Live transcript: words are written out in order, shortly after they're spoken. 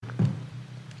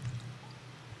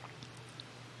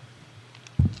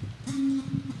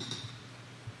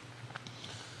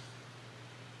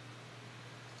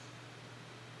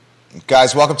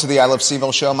Guys, welcome to the I Love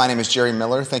CVille show. My name is Jerry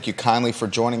Miller. Thank you kindly for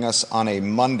joining us on a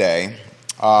Monday.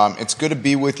 It's good to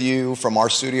be with you from our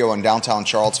studio in downtown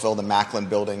Charlottesville, the Macklin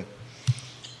building.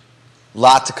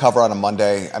 Lot to cover on a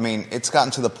Monday. I mean, it's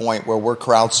gotten to the point where we're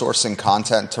crowdsourcing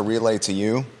content to relay to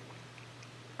you,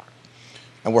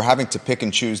 and we're having to pick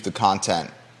and choose the content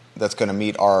that's going to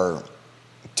meet our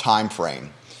time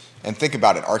frame. And think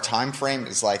about it. Our time frame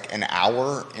is like an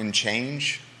hour and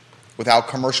change without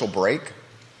commercial break.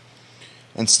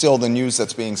 And still the news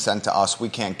that's being sent to us we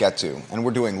can't get to. And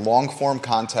we're doing long-form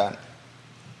content,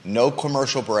 no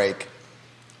commercial break,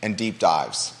 and deep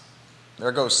dives.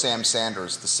 There goes Sam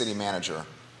Sanders, the city manager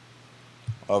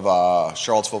of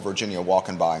Charlottesville, Virginia,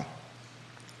 walking by.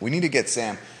 We need to get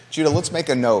Sam. Judah, let's make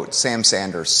a note, Sam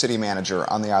Sanders, city manager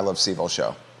on the I Love CVille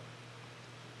show.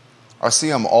 I see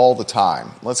him all the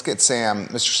time. Let's get Sam,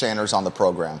 Mr. Sanders, on the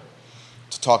program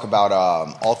to talk about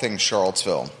all things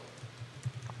Charlottesville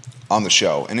on the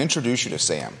show and introduce you to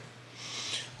Sam.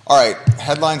 All right,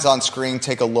 headlines on screen,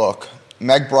 take a look.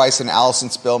 Meg Bryce and Allison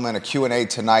Spillman, a Q&A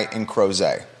tonight in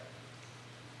Crozet.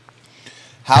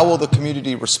 How will the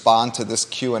community respond to this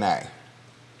Q&A?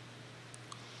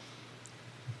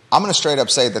 I'm going to straight up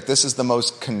say that this is the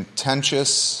most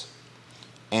contentious,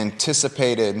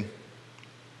 anticipated,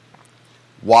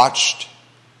 watched,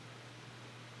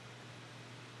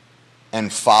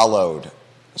 and followed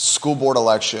school board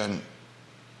election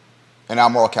in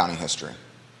Albemarle County history.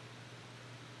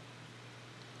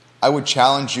 I would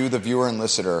challenge you, the viewer and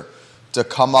listener, to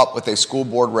come up with a school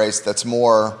board race that's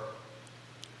more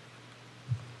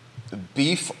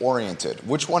beef-oriented.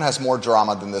 Which one has more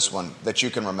drama than this one that you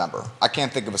can remember? I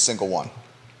can't think of a single one.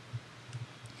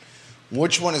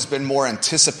 Which one has been more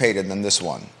anticipated than this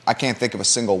one? I can't think of a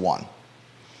single one.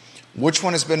 Which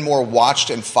one has been more watched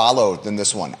and followed than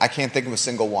this one? I can't think of a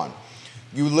single one.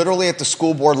 You literally at the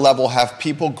school board level have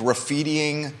people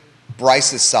graffitiing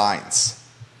Bryce's signs.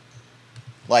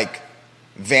 Like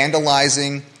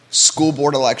vandalizing school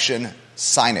board election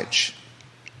signage.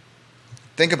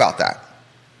 Think about that.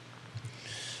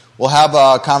 We'll have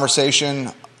a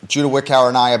conversation, Judah Wickhauer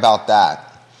and I, about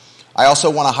that. I also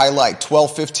want to highlight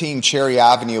 1215 Cherry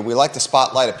Avenue. We like to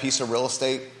spotlight a piece of real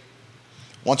estate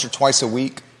once or twice a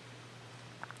week.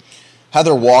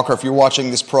 Heather Walker, if you're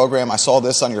watching this program, I saw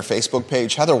this on your Facebook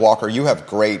page. Heather Walker, you have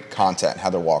great content,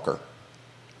 Heather Walker.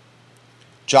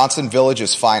 Johnson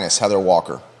Village's finest, Heather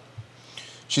Walker.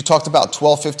 She talked about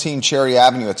 1215 Cherry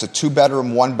Avenue. It's a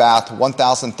 2-bedroom, 1-bath,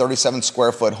 1,037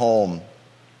 square foot home.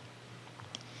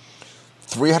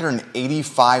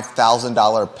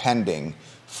 $385,000 pending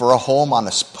for a home on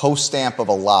a post stamp of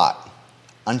a lot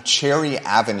on Cherry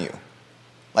Avenue.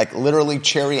 Like literally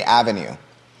Cherry Avenue.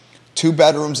 2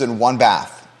 bedrooms and 1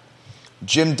 bath.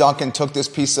 Jim Duncan took this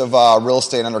piece of real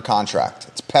estate under contract.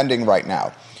 It's pending right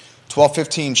now.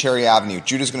 1215 Cherry Avenue.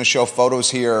 Judah's going to show photos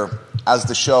here as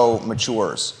the show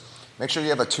matures. Make sure you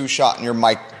have a 2-shot and your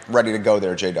mic ready to go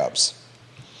there, J-Dubs.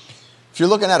 If you're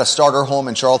looking at a starter home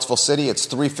in Charlottesville City, it's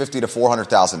 $350,000 to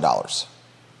 $400,000.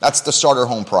 That's the starter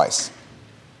home price.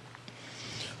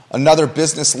 Another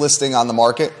business listing on the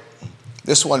market.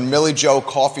 This one, Millie Joe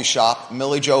Coffee Shop.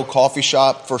 Millie Joe Coffee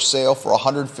Shop for sale for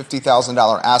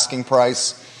 $150,000 asking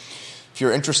price. If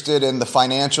you're interested in the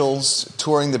financials,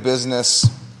 touring the business,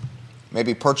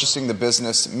 maybe purchasing the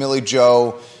business, Millie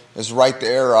Joe is right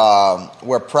there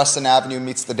where Preston Avenue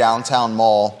meets the downtown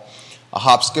mall. A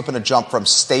hop, skip, and a jump from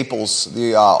Staples,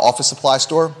 the office supply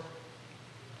store.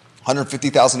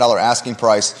 $150,000 asking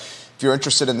price. If you're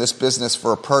interested in this business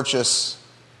for a purchase,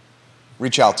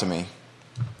 reach out to me.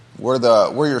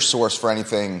 We're your source for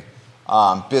anything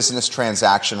business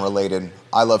transaction related.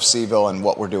 I Love CVille and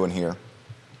what we're doing here.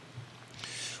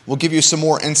 We'll give you some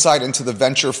more insight into the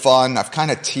venture fund. I've kind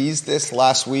of teased this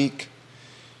last week.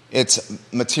 It's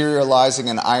materializing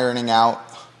and ironing out.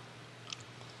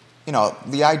 You know,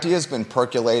 the idea has been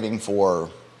percolating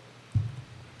for,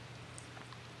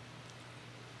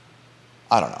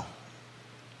 I don't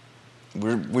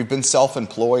know. We've been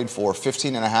self-employed for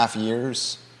 15 and a half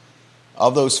years.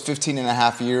 Of those 15 and a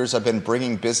half years, I've been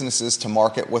bringing businesses to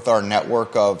market with our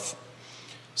network of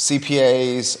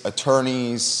CPAs,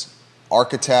 attorneys,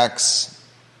 architects,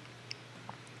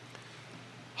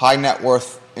 high net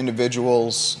worth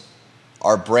individuals,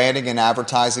 our branding and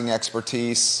advertising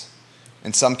expertise,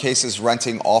 in some cases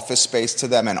renting office space to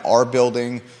them in our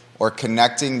building or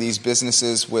connecting these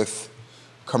businesses with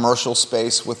commercial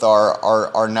space with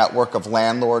our network of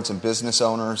landlords and business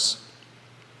owners.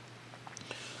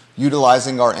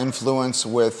 Utilizing our influence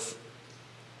with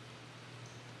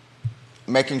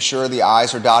making sure the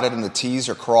I's are dotted and the T's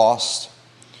are crossed,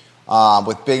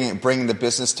 with bringing the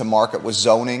business to market with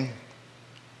zoning,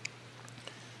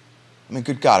 I mean,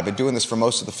 good God, I've been doing this for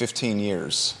most of the 15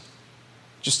 years.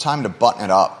 Just time to button it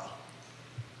up.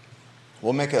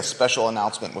 We'll make a special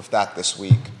announcement with that this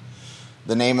week.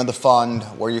 The name of the fund,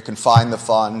 where you can find the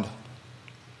fund.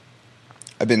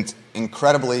 I've been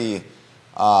incredibly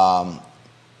I've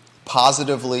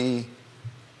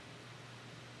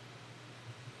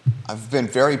been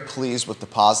very pleased with the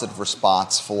positive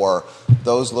response for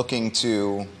those looking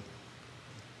to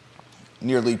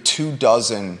nearly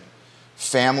 24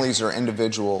 families or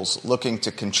individuals looking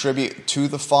to contribute to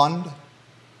the fund,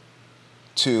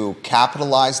 to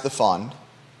capitalize the fund.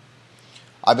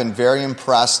 I've been very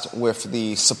impressed with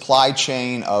the supply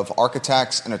chain of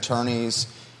architects and attorneys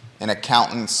and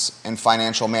accountants and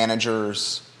financial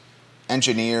managers,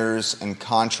 engineers and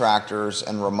contractors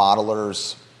and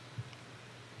remodelers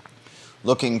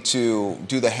looking to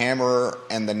do the hammer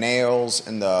and the nails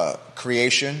and the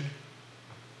creation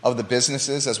of the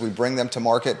businesses as we bring them to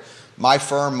market. My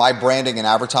firm, my branding and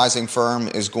advertising firm,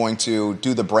 is going to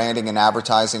do the branding and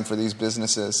advertising for these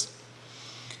businesses.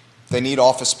 If they need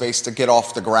office space to get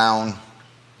off the ground,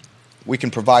 we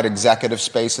can provide executive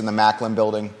space in the Macklin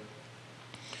building.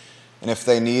 And if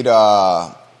they need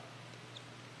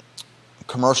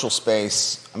commercial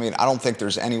space, I mean, I don't think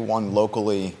there's anyone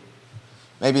locally.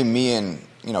 Maybe me and,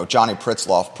 Johnny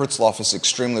Pritzloff. Pritzloff is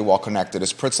extremely well connected.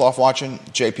 Is Pritzloff watching?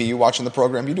 JP, you watching the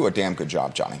program? You do a damn good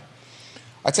job, Johnny.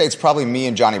 I'd say it's probably me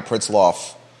and Johnny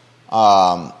Pritzloff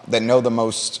that know the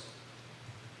most,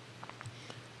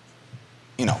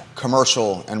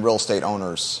 commercial and real estate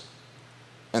owners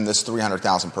in this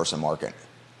 300,000 person market.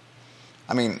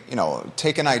 I mean,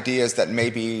 taking ideas that may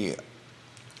be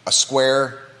a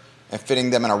square and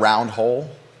fitting them in a round hole.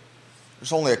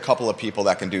 There's only a couple of people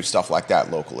that can do stuff like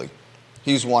that locally.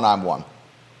 He's one, I'm one.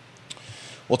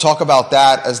 We'll talk about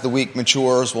that as the week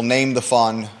matures. We'll name the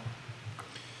fund.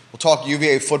 We'll talk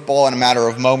UVA football in a matter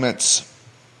of moments.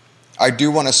 I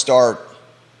do want to start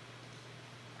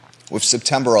with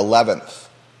September 11th.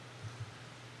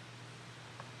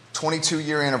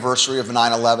 22-year anniversary of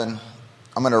 9/11.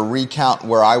 I'm going to recount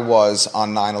where I was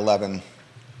on 9/11.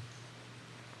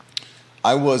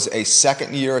 I was a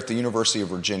second year at the University of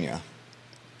Virginia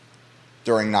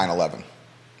during 9/11.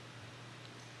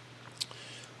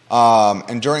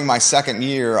 And during my second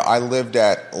year, I lived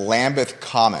at Lambeth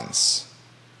Commons.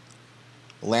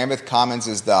 Lambeth Commons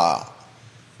is the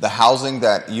housing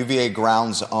that UVA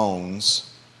Grounds owns,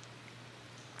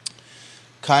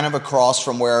 kind of across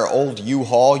from where old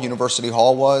U-Hall, University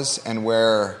Hall was, and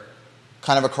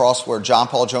kind of across where John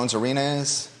Paul Jones Arena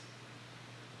is,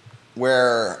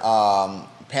 where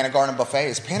Panic Garden Buffet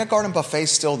is. Panic Garden Buffet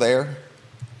still there,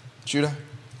 Judah,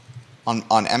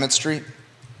 on Emmett Street?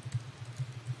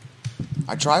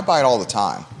 I drive by it all the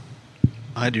time.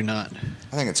 I do not.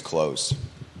 I think it's closed.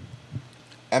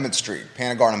 Emmett Street,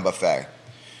 Panic Garden Buffet.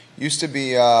 Used to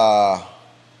be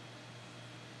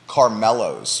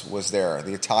Carmelo's was there,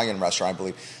 the Italian restaurant, I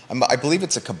believe. I believe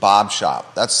it's a kebab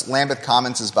shop. That's Lambeth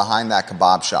Commons is behind that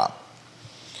kebab shop.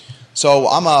 So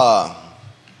I'm a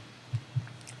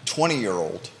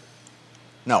 20-year-old.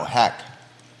 No, heck.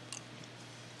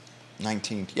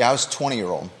 19. Yeah, I was a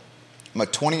 20-year-old. I'm a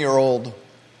 20-year-old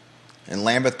in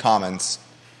Lambeth Commons,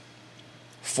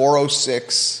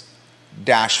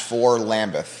 406-4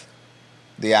 Lambeth,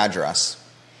 the address.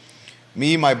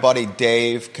 Me, my buddy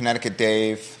Dave, Connecticut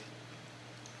Dave,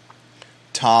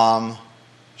 Tom,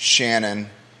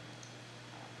 Shannon,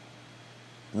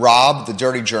 Rob, the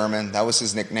Dirty German, that was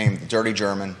his nickname, the Dirty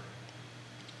German,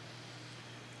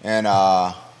 and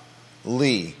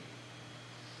Lee.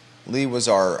 Lee was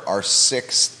our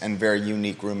sixth and very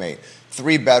unique roommate.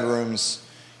 3 bedrooms.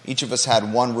 Each of us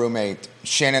had one roommate.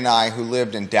 Shannon and I, who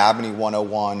lived in Dabney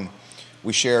 101,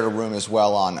 we shared a room as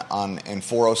well in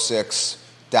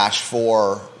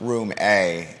 406-4 room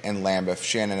A in Lambeth,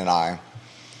 Shannon and I.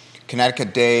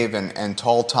 Connecticut Dave and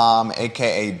Tall Tom,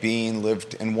 a.k.a. Bean,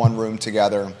 lived in one room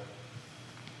together.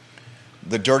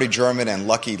 The Dirty German and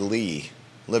Lucky Lee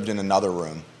lived in another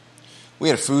room. We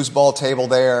had a foosball table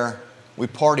there. We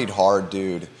partied hard,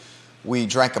 dude. We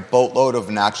drank a boatload of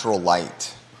Natural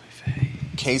Light.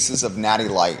 Cases of Natty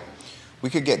Light. We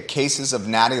could get cases of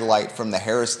Natty Light from the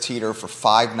Harris Teeter for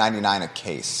 $5.99 a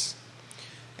case.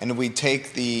 And we'd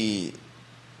take the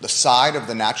side of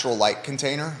the Natural Light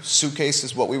container, suitcase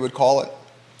is what we would call it,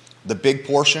 the big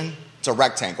portion, it's a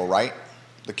rectangle, right?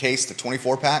 The case, the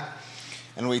 24-pack.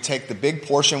 And we take the big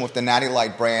portion with the Natty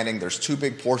Light branding, there's 2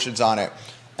 big portions on it,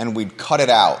 and we'd cut it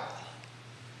out.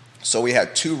 So we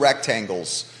had 2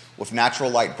 rectangles with Natural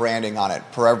Light branding on it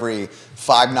per every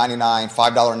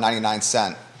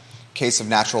 $5.99 case of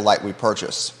Natural Light we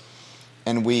purchased.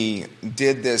 And we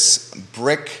did this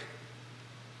brick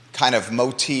kind of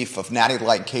motif of natty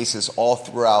light cases all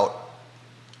throughout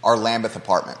our Lambeth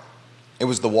apartment. It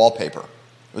was the wallpaper.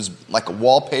 It was like a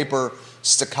wallpaper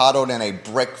staccatoed in a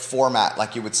brick format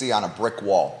like you would see on a brick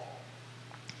wall.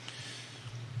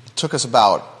 It took us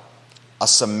about a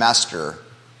semester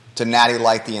to natty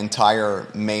light the entire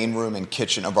main room and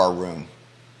kitchen of our room.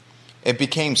 It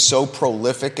became so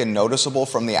prolific and noticeable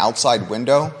from the outside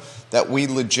window that we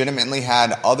legitimately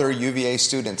had other UVA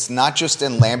students, not just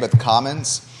in Lambeth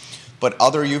Commons, but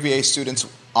other UVA students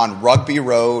on Rugby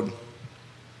Road,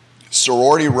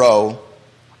 Sorority Row,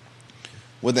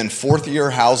 within fourth-year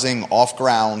housing off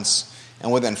grounds,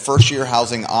 and within first-year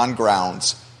housing on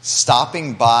grounds,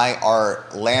 stopping by our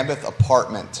Lambeth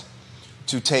apartment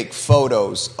to take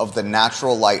photos of the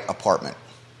natural light apartment,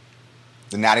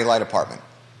 the natty light apartment.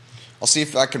 I'll see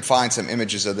if I can find some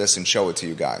images of this and show it to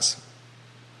you guys.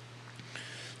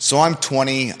 So I'm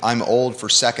 20, I'm old for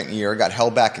second year, got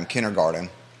held back in kindergarten.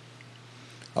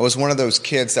 I was one of those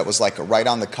kids that was like right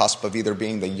on the cusp of either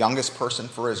being the youngest person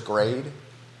for his grade,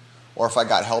 or if I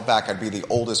got held back, I'd be the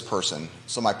oldest person.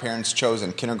 So my parents chose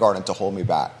in kindergarten to hold me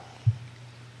back.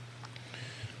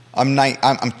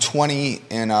 I'm 20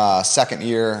 in second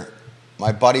year.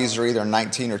 My buddies are either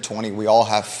 19 or 20. We all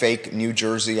have fake New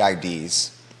Jersey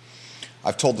IDs.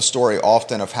 I've told the story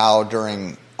often of how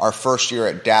during our first year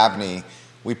at Dabney,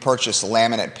 we purchased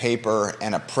laminate paper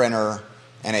and a printer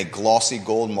and a glossy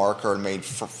gold marker and made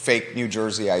fake New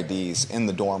Jersey IDs in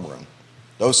the dorm room.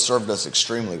 Those served us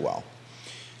extremely well,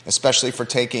 especially for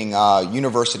taking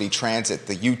University Transit,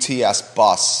 the UTS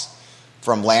bus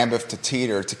from Lambeth to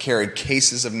Teeter, to carry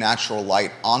cases of natural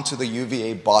light onto the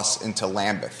UVA bus into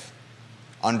Lambeth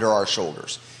under our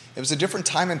shoulders. It was a different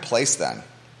time and place then.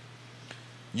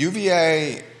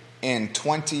 UVA in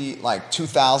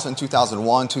 2000,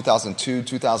 2001, 2002,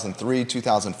 2003,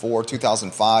 2004,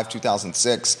 2005,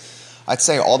 2006, I'd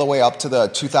say all the way up to the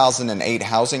 2008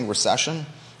 housing recession,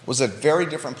 was a very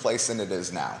different place than it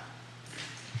is now.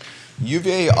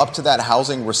 UVA up to that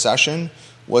housing recession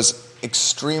was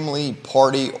extremely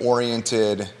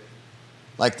party-oriented,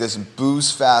 like this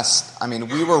booze fest. I mean,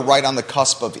 we were right on the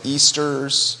cusp of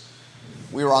Easters.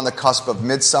 We were on the cusp of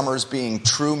midsummers being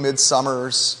true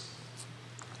midsummers.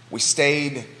 We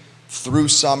stayed through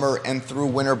summer and through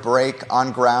winter break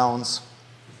on grounds.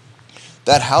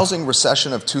 That housing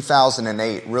recession of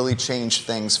 2008 really changed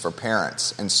things for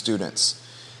parents and students.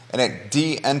 And it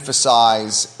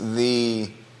de-emphasized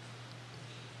the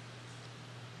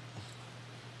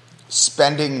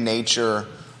spending nature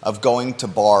of going to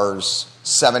bars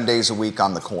 7 days a week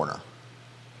on the corner.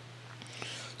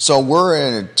 So we're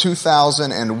in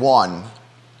 2001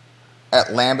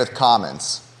 at Lambeth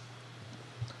Commons,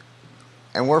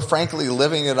 and we're frankly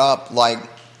living it up like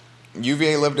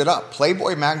UVA lived it up.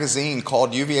 Playboy magazine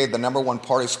called UVA the #1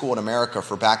 party school in America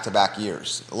for back-to-back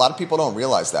years. A lot of people don't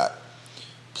realize that.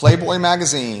 Playboy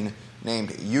magazine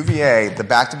named UVA the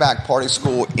back-to-back party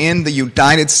school in the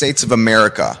United States of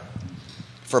America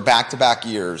for back-to-back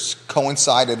years,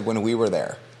 coincided when we were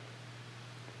there.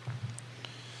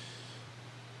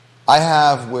 I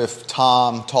have with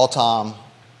Tom, Tall Tom,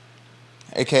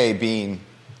 a.k.a. Bean,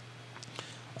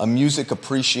 a music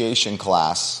appreciation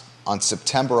class on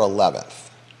September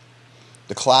 11th.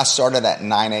 The class started at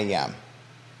 9 a.m.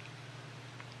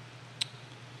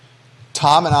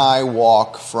 Tom and I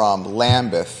walk from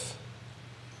Lambeth.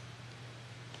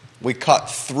 We cut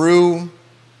through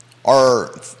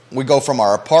we go from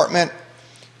our apartment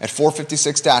at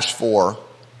 456-4.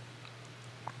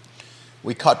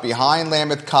 We cut behind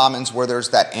Lambeth Commons where there's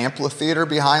that amphitheater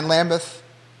behind Lambeth.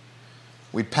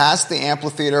 We passed the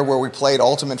amphitheater where we played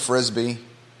Ultimate Frisbee,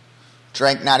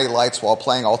 drank Natty Lights while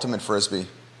playing Ultimate Frisbee,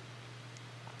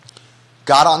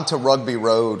 got onto Rugby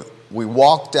Road. We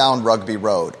walked down Rugby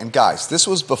Road. And guys, this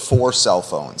was before cell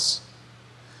phones.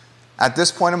 At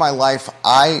this point in my life,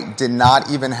 I did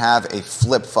not even have a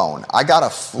flip phone. I got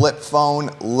a flip phone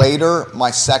later,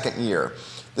 my second year.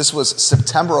 This was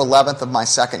September 11th of my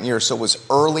second year, so it was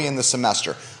early in the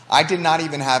semester. I did not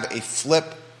even have a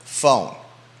flip phone.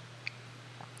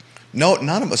 No,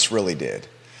 none of us really did.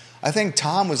 I think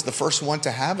Tom was the first one to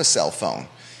have a cell phone.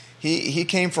 He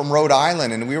came from Rhode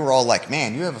Island, and we were all like,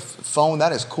 man, you have a phone?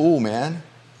 That is cool, man.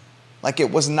 Like,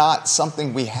 it was not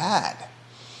something we had.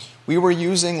 We were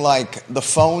using, like, the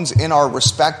phones in our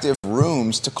respective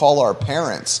rooms to call our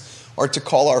parents or to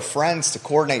call our friends to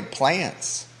coordinate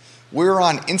plans. We were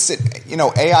on instant,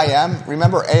 AIM.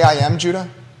 Remember AIM,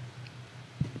 Judah?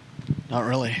 Not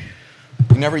really.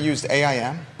 You never used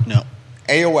AIM? No.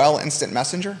 AOL Instant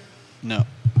Messenger? No.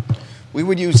 We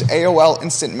would use AOL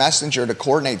Instant Messenger to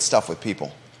coordinate stuff with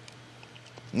people,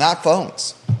 not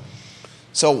phones.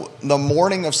 So the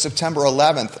morning of September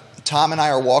 11th, Tom and I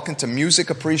are walking to music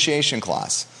appreciation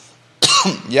class.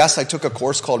 Yes, I took a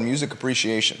course called Music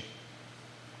Appreciation.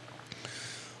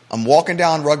 I'm walking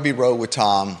down Rugby Road with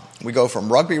Tom. We go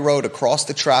from Rugby Road across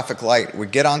the traffic light. We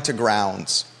get onto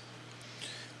grounds.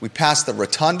 We pass the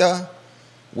rotunda.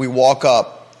 We walk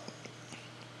up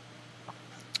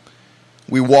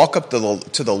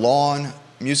to the lawn.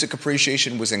 Music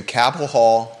Appreciation was in Cabell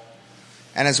Hall.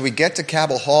 And as we get to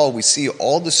Cabell Hall, we see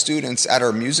all the students at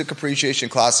our Music Appreciation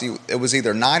class. It was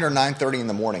either 9 or 9:30 in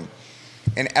the morning.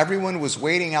 And everyone was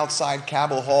waiting outside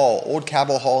Cabell Hall, Old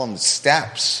Cabell Hall, on the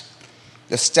steps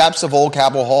of Old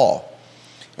Cabell Hall.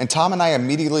 And Tom and I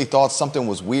immediately thought something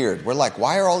was weird. We're like,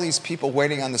 why are all these people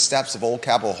waiting on the steps of Old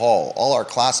Cabell Hall, all our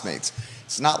classmates?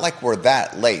 It's not like we're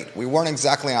that late. We weren't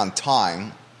exactly on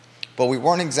time, but we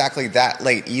weren't exactly that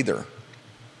late either.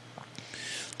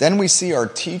 Then we see our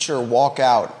teacher walk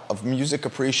out of Music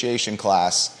Appreciation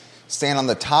class, stand on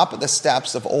the top of the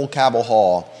steps of Old Cabell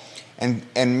Hall,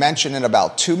 and mention in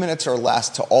about 2 minutes or less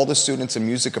to all the students in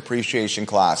Music Appreciation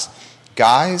class,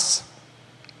 guys,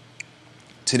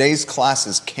 today's class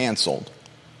is canceled.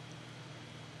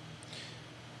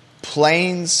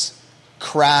 Planes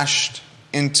crashed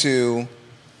into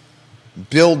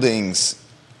buildings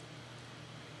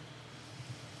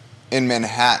in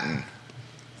Manhattan,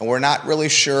 and we're not really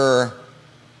sure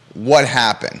what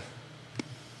happened.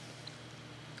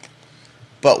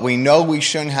 But we know we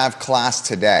shouldn't have class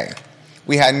today.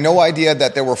 We had no idea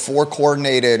that there were 4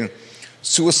 coordinated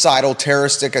suicidal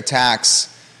terroristic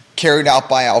attacks carried out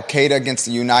by Al-Qaeda against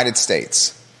the United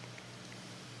States.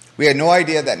 We had no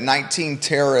idea that 19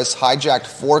 terrorists hijacked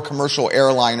 4 commercial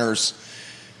airliners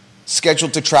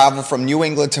scheduled to travel from New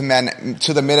England to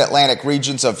the mid-Atlantic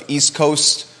regions of East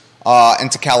Coast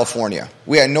and to California.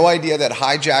 We had no idea that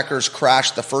hijackers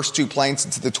crashed the first 2 planes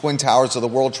into the Twin Towers of the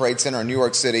World Trade Center in New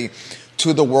York City,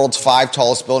 2 of the world's 5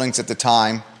 tallest buildings at the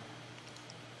time,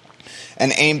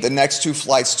 and aimed the next 2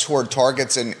 flights toward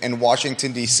targets in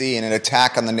Washington, D.C. in an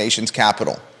attack on the nation's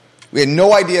capital. We had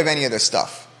no idea of any of this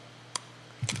stuff.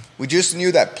 We just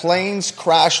knew that planes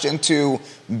crashed into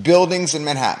buildings in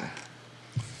Manhattan.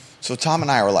 So Tom and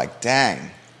I were like,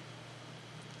 dang,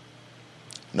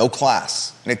 no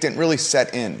class. And it didn't really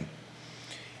set in.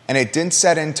 And it didn't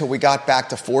set in until we got back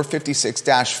to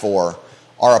 456-4,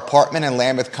 our apartment in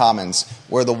Lambeth Commons,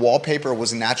 where the wallpaper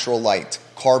was natural light,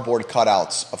 cardboard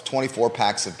cutouts of 24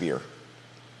 packs of beer.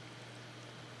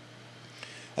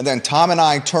 And then Tom and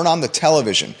I turn on the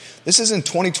television. This is in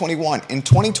 2021. In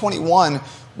 2021,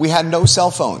 we had no cell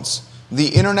phones. The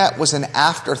internet was an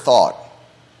afterthought.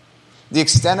 The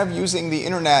extent of using the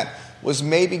internet was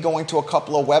maybe going to a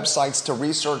couple of websites to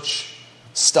research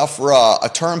stuff for a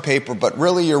term paper, but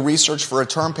really your research for a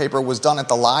term paper was done at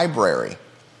the library.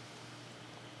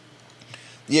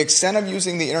 The extent of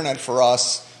using the internet for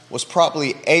us was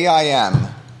probably AIM,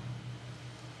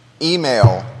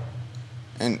 email,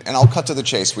 and I'll cut to the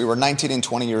chase. We were 19 and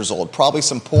 20 years old, probably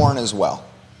some porn as well.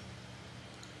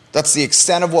 That's the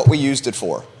extent of what we used it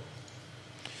for.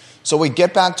 So we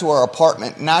get back to our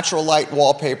apartment, natural light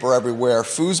wallpaper everywhere,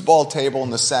 foosball table in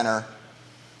the center.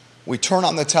 We turn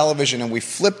on the television and we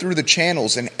flip through the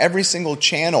channels, and every single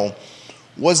channel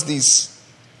was these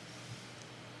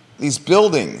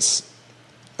buildings.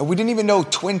 And we didn't even know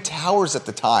Twin Towers at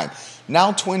the time.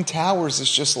 Now Twin Towers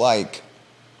is just like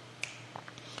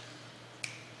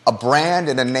a brand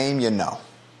and a name you know.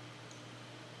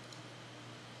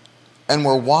 And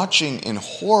we're watching in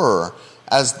horror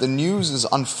as the news is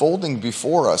unfolding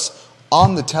before us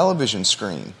on the television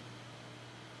screen.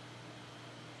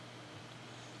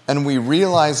 And we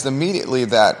realized immediately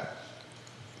that,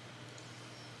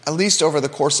 at least over the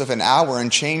course of an hour and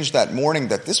change that morning,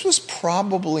 that this was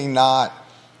probably not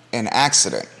an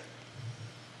accident.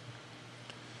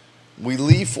 We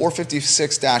leave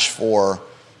 456-4.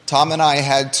 Tom and I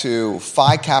head to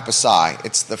Phi Kappa Psi.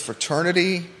 It's the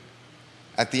fraternity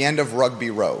at the end of Rugby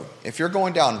Road. If you're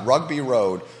going down Rugby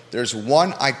Road, there's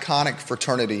one iconic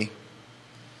fraternity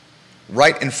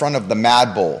right in front of the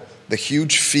Mad Bowl, the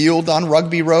huge field on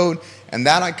Rugby Road, and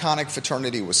that iconic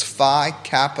fraternity was Phi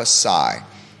Kappa Psi.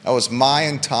 That was my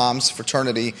and Tom's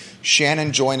fraternity.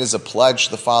 Shannon joined as a pledge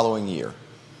the following year.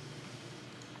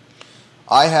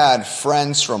 I had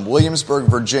friends from Williamsburg,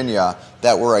 Virginia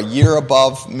that were a year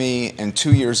above me and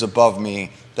 2 years above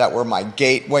me that were my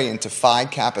gateway into Phi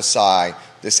Kappa Psi,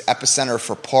 this epicenter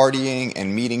for partying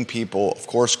and meeting people, of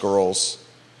course girls.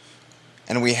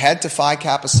 And we head to Phi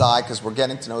Kappa Psi because we're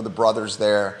getting to know the brothers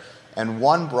there. And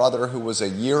one brother who was a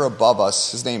year above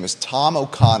us, his name is Tom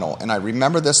O'Connell, and I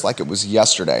remember this like it was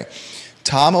yesterday.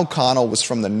 Tom O'Connell was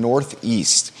from the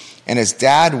Northeast, and his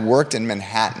dad worked in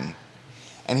Manhattan.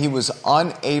 And he was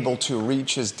unable to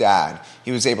reach his dad.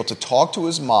 He was able to talk to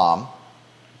his mom,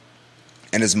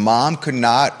 and his mom could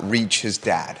not reach his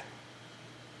dad.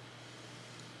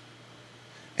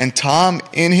 And Tom,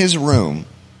 in his room,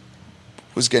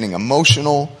 was getting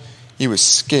emotional. He was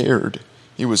scared.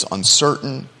 He was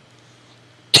uncertain.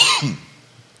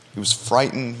 He was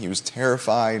frightened. He was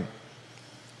terrified.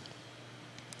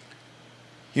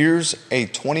 Here's a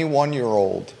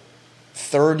 21-year-old,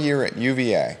 third year at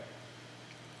UVA,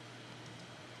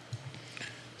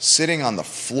 sitting on the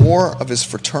floor of his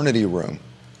fraternity room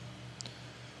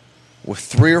with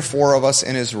 3 or 4 of us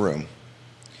in his room,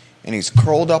 and he's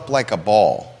curled up like a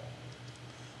ball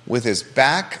with his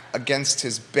back against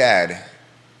his bed.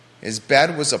 His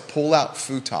bed was a pull-out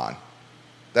futon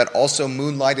that also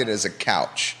moonlighted as a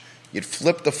couch. You'd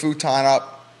flip the futon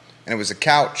up, and it was a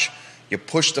couch. You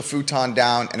push the futon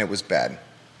down, and it was bed.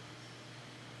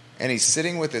 And he's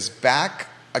sitting with his back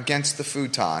against the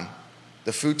futon.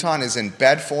 The futon is in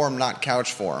bed form, not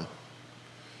couch form.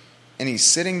 And he's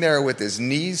sitting there with his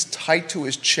knees tight to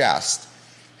his chest,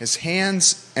 his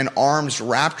hands and arms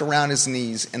wrapped around his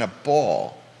knees in a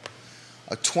ball.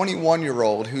 A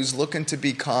 21-year-old who's looking to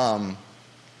become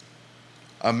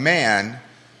a man,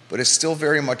 but is still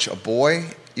very much a boy.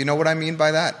 You know what I mean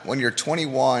by that? When you're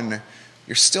 21,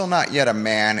 you're still not yet a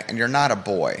man, and you're not a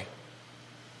boy.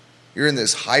 You're in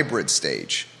this hybrid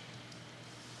stage.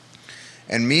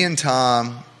 And me and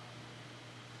Tom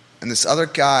and this other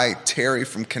guy, Terry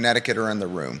from Connecticut, are in the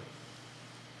room.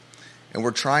 And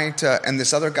we're trying to, and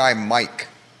this other guy, Mike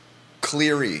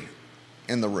Cleary,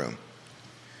 in the room.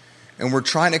 And we're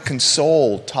trying to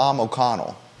console Tom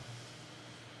O'Connell.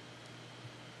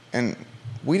 And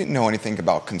we didn't know anything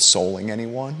about consoling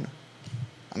anyone.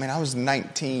 I mean, I was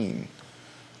 19.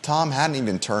 Tom hadn't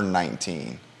even turned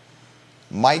 19.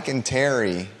 Mike and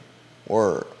Terry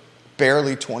were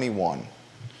barely 21.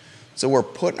 So we're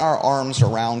putting our arms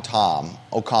around Tom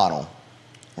O'Connell.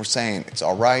 We're saying, it's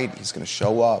all right, he's going to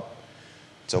show up.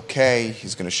 It's okay,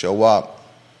 he's going to show up.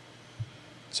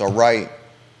 It's all right.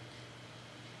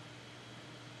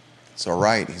 It's all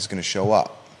right, he's going to show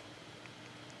up.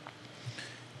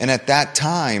 And at that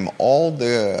time, all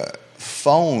the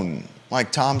phone,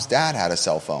 like Tom's dad had a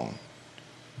cell phone.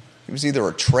 He was either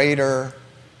a trader,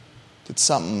 did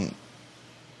something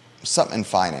in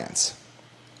finance.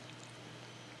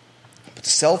 But the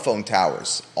cell phone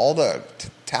towers, all the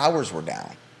towers were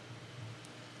down.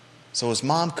 So his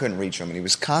mom couldn't reach him, and he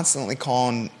was constantly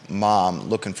calling mom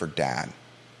looking for dad.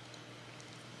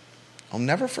 I'll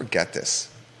never forget this.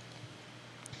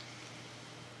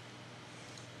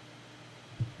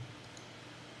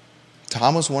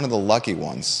 Tom was one of the lucky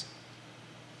ones.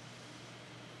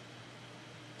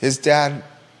 His dad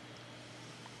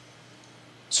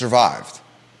survived.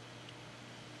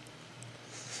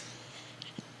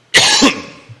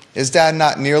 His dad,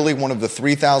 not nearly one of the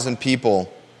 3,000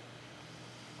 people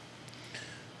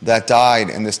that died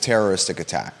in this terroristic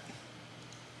attack.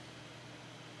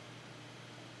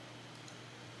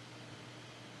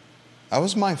 That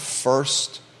was my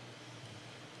first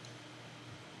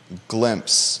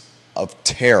glimpse of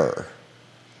terror.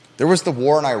 There was the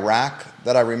war in Iraq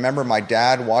that I remember my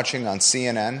dad watching on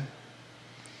CNN.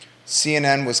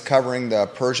 CNN was covering the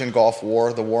Persian Gulf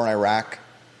War, the war in Iraq.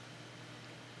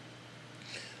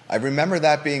 I remember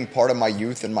that being part of my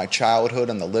youth and my childhood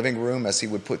in the living room as he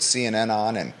would put CNN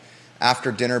on, and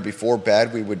after dinner, before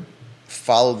bed, we would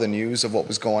follow the news of what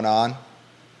was going on.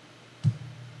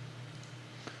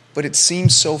 But it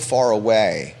seemed so far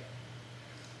away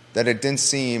that it didn't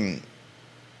seem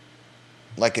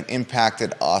like it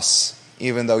impacted us,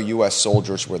 even though U.S.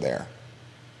 soldiers were there.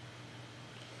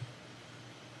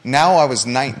 Now I was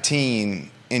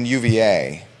 19 in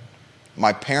UVA.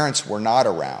 My parents were not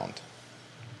around.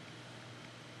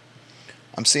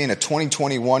 I'm seeing a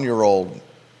 21-year-old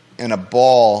in a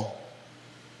ball,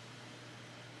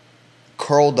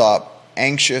 curled up,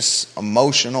 anxious,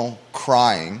 emotional,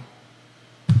 crying.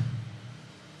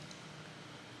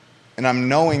 And I'm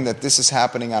knowing that this is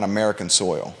happening on American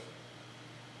soil.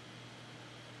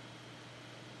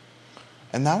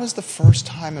 And that was the first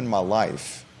time in my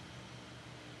life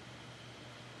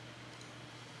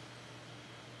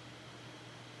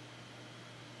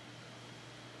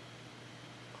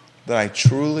that I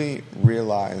truly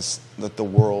realized that the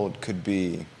world could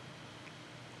be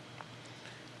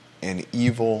an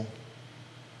evil,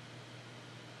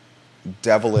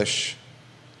 devilish,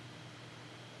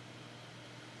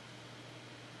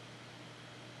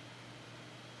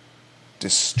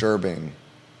 disturbing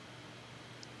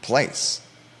place.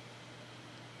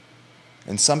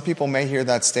 And some people may hear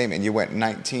that statement. You went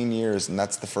 19 years and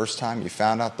that's the first time you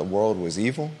found out the world was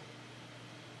evil.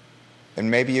 And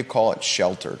maybe you call it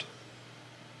sheltered.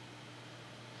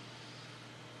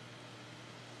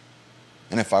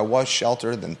 And if I was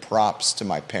sheltered, then props to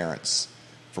my parents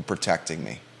for protecting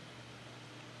me.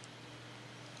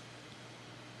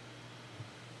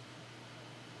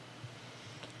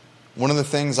 One of the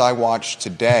things I watch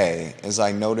today is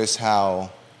I notice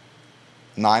how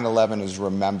 9/11 is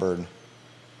remembered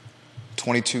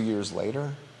 22 years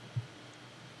later.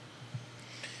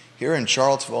 Here in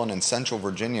Charlottesville and in Central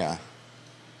Virginia,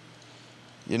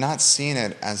 you're not seeing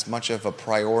it as much of a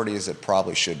priority as it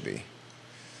probably should be.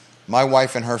 My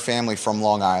wife and her family from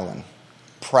Long Island,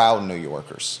 proud New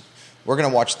Yorkers. We're going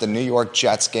to watch the New York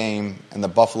Jets game and the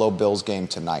Buffalo Bills game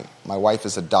tonight. My wife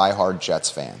is a diehard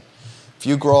Jets fan. If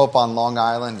you grow up on Long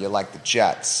Island, you like the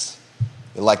Jets,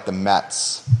 you like the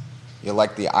Mets, you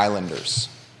like the Islanders,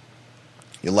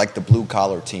 you like the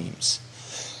blue-collar teams.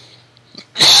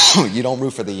 You don't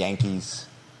root for the Yankees,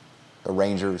 the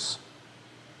Rangers,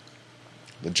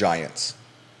 the Giants.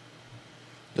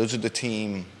 Those are the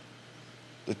teams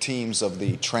of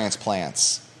the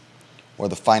transplants or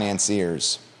the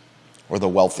financiers or the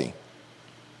wealthy.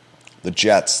 The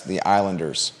Jets, the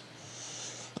Islanders,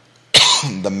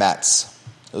 the Mets.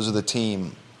 Those are the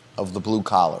team of the blue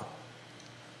collar.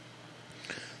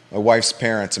 My wife's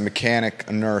parents, a mechanic,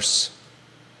 a nurse,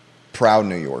 proud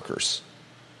New Yorkers.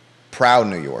 Proud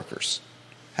New Yorkers.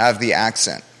 Have the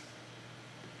accent.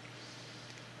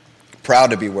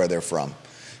 Proud to be where they're from.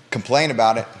 Complain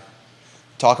about it.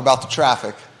 Talk about the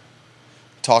traffic.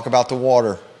 Talk about the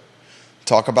water.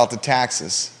 Talk about the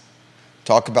taxes.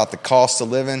 Talk about the cost of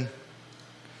living.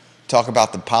 Talk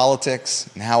about the politics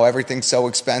and how everything's so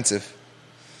expensive.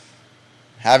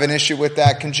 Have an issue with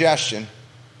that congestion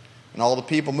and all the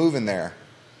people moving there.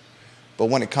 But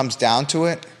when it comes down to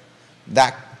it,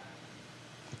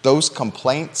 those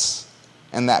complaints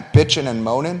and that bitching and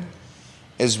moaning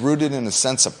is rooted in a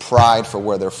sense of pride for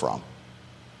where they're from.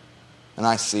 And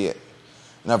I see it.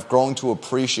 And I've grown to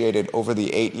appreciate it over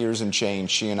the 8 years and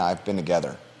change she and I have been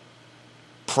together.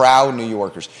 Proud New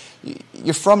Yorkers.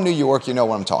 You're from New York, you know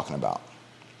what I'm talking about.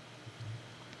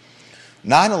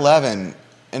 9/11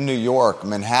 in New York,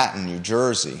 Manhattan, New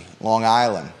Jersey, Long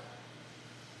Island,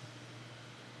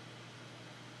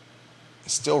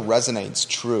 it still resonates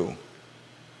true.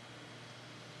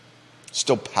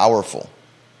 Still powerful.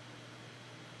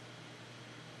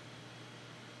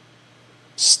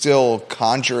 Still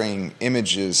conjuring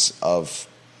images of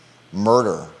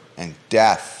murder and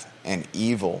death and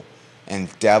evil and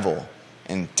devil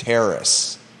and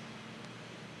terrorists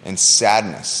and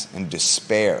sadness and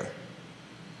despair.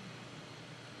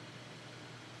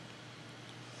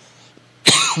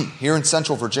 Here in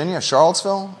Central Virginia,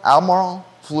 Charlottesville, Albemarle,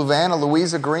 Fluvanna,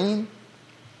 Louisa Green,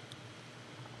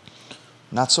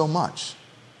 not so much.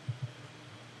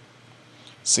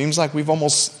 Seems like we've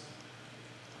almost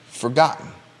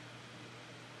forgotten.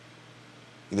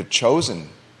 Either choosing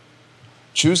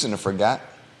to forget,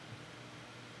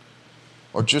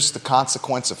 or just the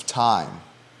consequence of time.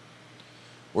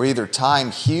 Where either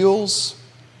time heals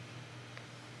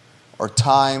or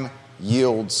time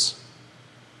yields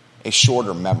a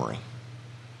shorter memory.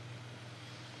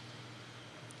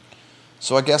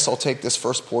 So I guess I'll take this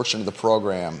first portion of the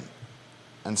program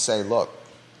and say, look,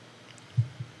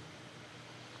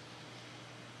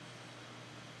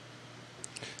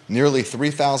 nearly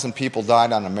 3,000 people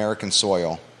died on American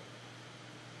soil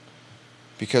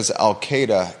because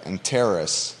Al-Qaeda and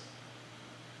terrorists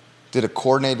did a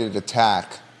coordinated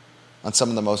attack on some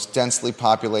of the most densely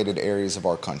populated areas of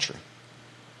our country.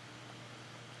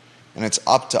 And it's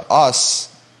up to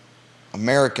us,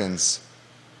 Americans,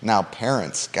 now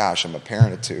parents, gosh, I'm a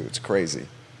parent of two, it's crazy,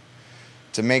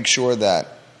 to make sure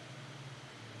that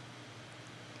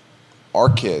our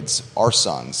kids, our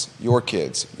sons, your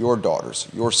kids, your daughters,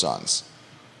 your sons,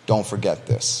 don't forget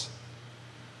this.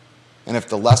 And if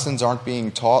the lessons aren't being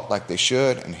taught like they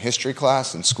should in history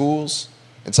class in schools,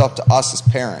 it's up to us as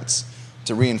parents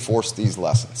to reinforce these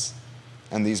lessons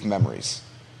and these memories.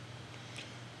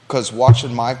 Because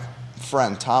watching my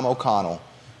friend Tom O'Connell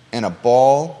in a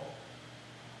ball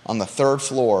on the third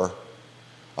floor,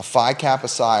 a Phi Kappa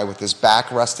Psi with his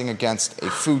back resting against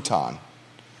a futon,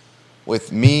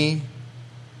 with me,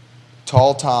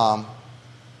 Tall Tom,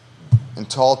 and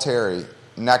Tall Terry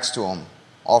next to him,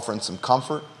 offering some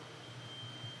comfort,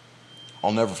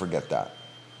 I'll never forget that.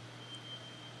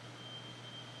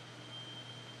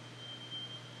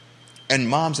 And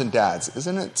moms and dads,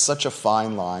 isn't it such a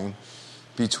fine line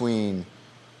between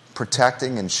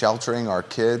protecting and sheltering our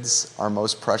kids, our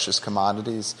most precious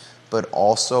commodities, but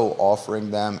also offering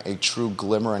them a true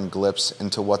glimmer and glimpse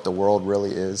into what the world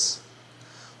really is?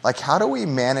 Like, how do we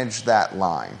manage that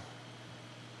line?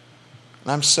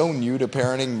 And I'm so new to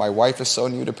parenting. My wife is so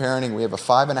new to parenting. We have a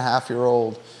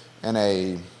 5.5-year-old and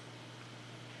a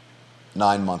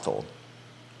 9-month-old.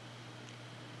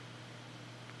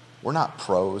 We're not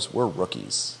pros. We're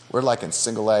rookies. We're like in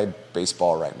single A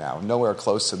baseball right now, nowhere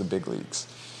close to the big leagues.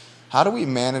 How do we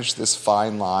manage this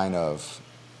fine line of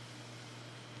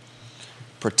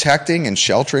protecting and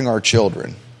sheltering our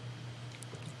children,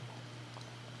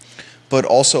 but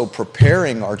also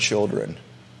preparing our children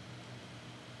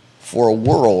for a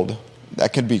world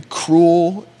that can be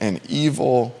cruel and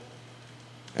evil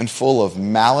and full of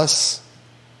malice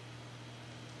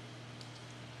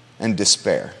and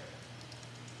despair?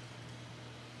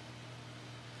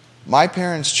 My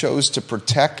parents chose to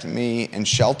protect me and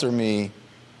shelter me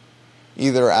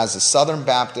either as a Southern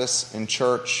Baptist in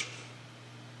church,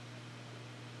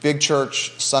 big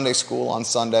church, Sunday school on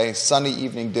Sunday, Sunday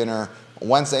evening dinner,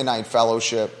 Wednesday night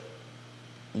fellowship,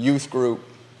 youth group,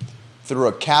 through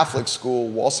a Catholic school,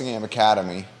 Walsingham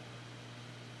Academy,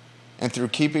 and through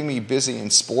keeping me busy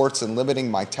in sports and limiting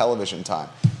my television time.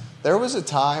 There was a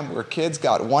time where kids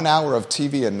got 1 hour of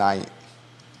TV a night.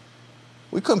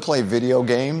 We couldn't play video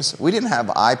games. We didn't have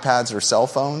iPads or cell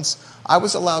phones. I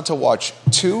was allowed to watch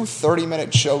 2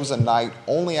 30-minute shows a night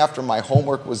only after my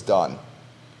homework was done.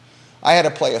 I had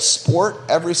to play a sport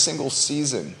every single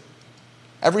season.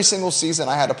 Every single season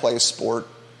I had to play a sport.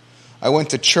 I went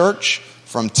to church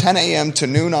from 10 a.m. to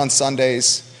noon on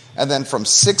Sundays, and then from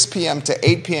 6 p.m. to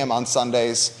 8 p.m. on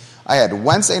Sundays. I had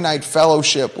Wednesday night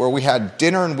fellowship where we had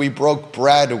dinner and we broke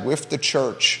bread with the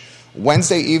church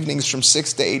Wednesday evenings from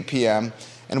 6 to 8 p.m.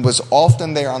 and was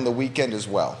often there on the weekend as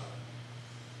well.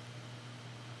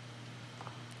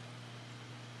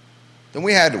 Then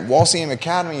we had Walsingham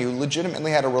Academy, who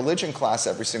legitimately had a religion class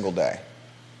every single day.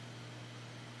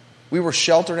 We were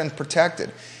sheltered and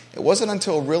protected. It wasn't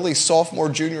until really sophomore,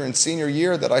 junior, and senior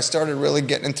year that I started really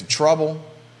getting into trouble.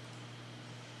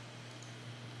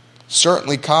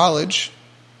 Certainly college.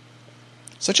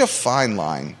 Such a fine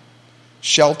line.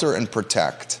 Shelter and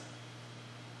protect.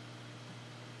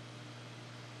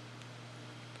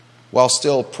 While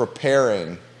still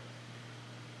preparing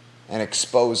and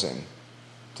exposing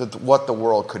to what the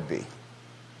world could be.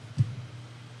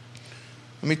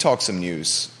 Let me talk some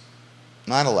news.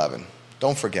 9/11.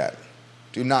 Don't forget.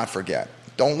 Do not forget.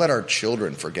 Don't let our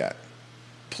children forget.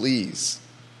 Please.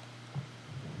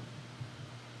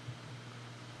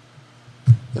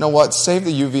 You know what? Save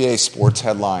the UVA sports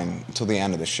headline until the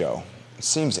end of the show. It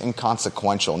seems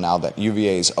inconsequential now that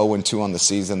UVA is 0-2 on the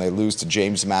season. They lose to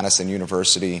James Madison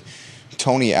University.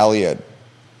 Tony Elliott.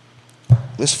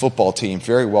 This football team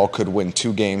very well could win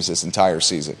 2 games this entire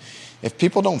season. If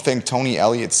people don't think Tony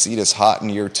Elliott's seat is hot in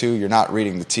year 2, you're not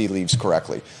reading the tea leaves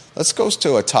correctly. Let's go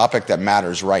to a topic that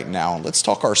matters right now. Let's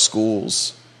talk our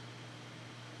schools.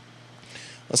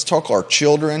 Let's talk our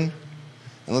children.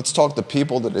 And let's talk the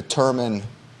people that determine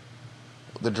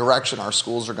the direction our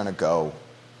schools are going to go.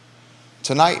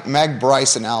 Tonight, Meg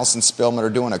Bryce and Allison Spillman are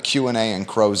doing a Q&A in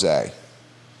Crozet.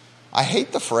 I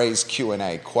hate the phrase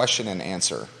Q&A, question and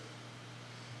answer.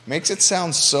 Makes it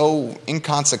sound so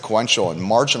inconsequential and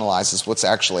marginalizes what's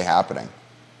actually happening.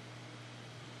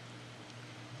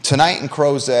 Tonight in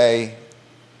Crozet,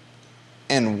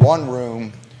 in one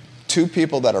room, 2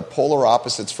 people that are polar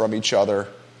opposites from each other,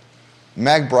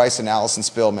 Meg Bryce and Allison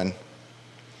Spillman,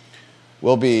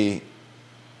 will be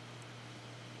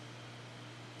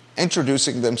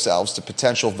introducing themselves to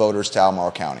potential voters to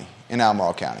Albemarle County, in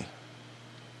Albemarle County.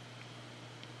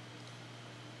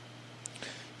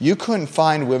 You couldn't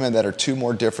find women that are 2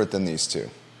 more different than these 2.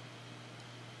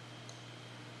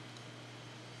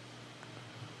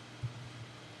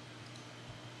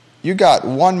 You got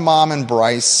one mom in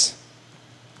Bryce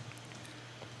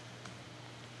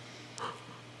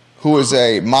who is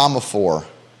a mom of 4.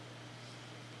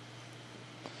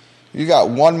 You got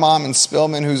one mom in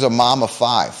Spillman who's a mom of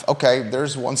 5. Okay,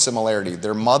 there's one similarity.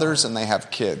 They're mothers and they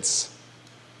have kids.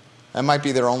 That might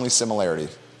be their only similarity.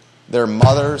 They're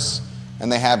mothers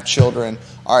and they have children.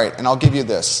 All right, and I'll give you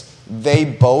this. They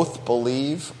both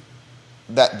believe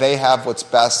that they have what's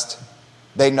best.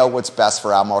 They know what's best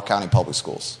for Albemarle County Public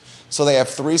Schools. So they have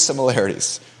 3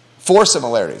 similarities. 4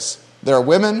 similarities. They're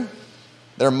women,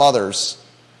 they're mothers,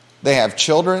 they have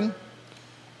children,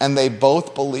 and they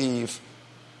both believe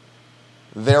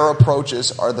their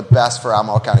approaches are the best for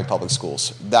Albemarle County Public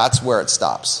Schools. That's where it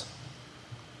stops.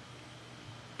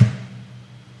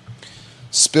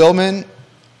 Spillman,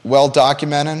 well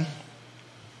documented.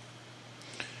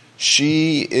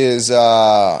 She is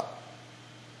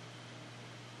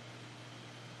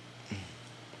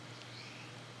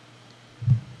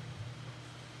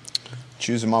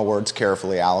Choosing my words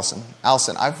carefully, Allison.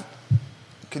 Allison, I've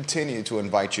continued to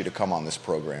invite you to come on this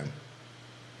program.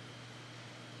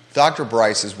 Dr.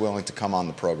 Bryce is willing to come on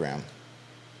the program.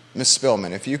 Ms.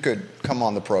 Spillman, if you could come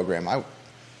on the program, I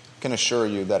can assure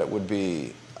you that it would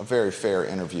be a very fair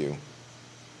interview.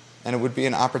 And it would be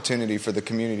an opportunity for the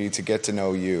community to get to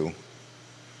know you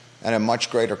at a much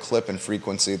greater clip and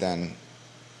frequency than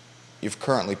you've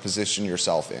currently positioned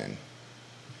yourself in.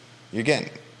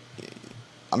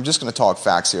 I'm just going to talk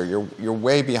facts here. You're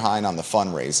way behind on the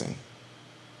fundraising.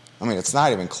 I mean, it's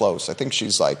not even close. I think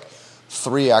she's like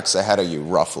 3x ahead of you,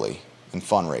 roughly, in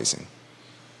fundraising.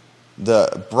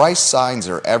 The Bryce signs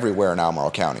are everywhere in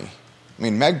Albemarle County. I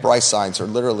mean, Meg Bryce signs are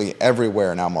literally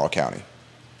everywhere in Albemarle County.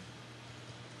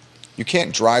 You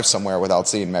can't drive somewhere without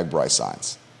seeing Meg Bryce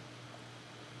signs.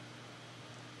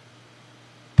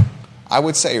 I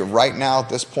would say right now at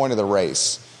this point of the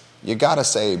race, you got to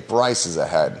say Bryce is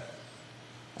ahead.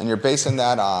 And you're basing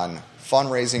that on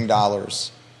fundraising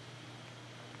dollars.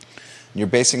 You're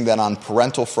basing that on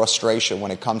parental frustration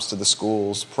when it comes to the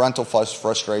schools, parental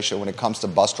frustration when it comes to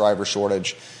bus driver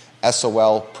shortage,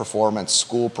 SOL performance,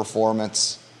 school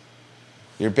performance.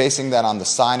 You're basing that on the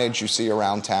signage you see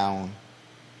around town.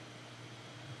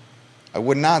 I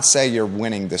would not say you're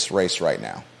winning this race right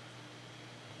now.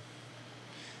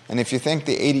 And if you think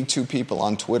the 82 people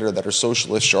on Twitter that are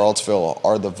Socialist Charlottesville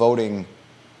are the voting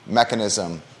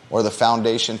mechanism or the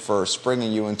foundation for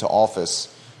springing you into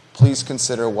office, please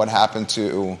consider what happened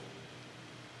to,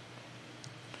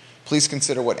 please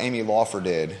consider what Amy Lawfer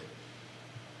did,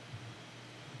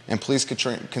 and please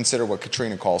consider what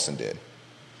Katrina Carlson did.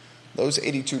 Those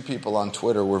 82 people on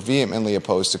Twitter were vehemently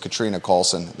opposed to Katrina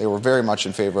Carlson. They were very much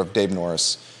in favor of Dave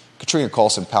Norris. Katrina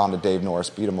Carlson pounded Dave Norris,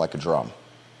 beat him like a drum.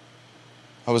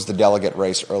 That was the delegate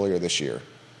race earlier this year.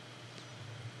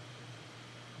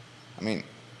 I mean,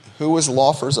 who was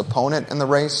Lawfer's opponent in the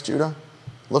race, Judah?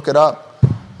 Look it up.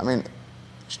 I mean,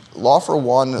 Lawfer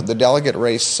won the delegate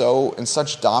race in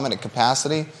such dominant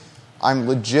capacity, I'm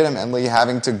legitimately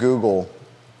having to Google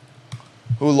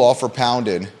who Lawfer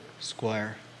pounded.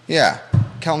 Squire. Yeah.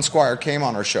 Kellen Squire came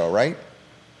on our show, right?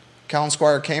 Kellen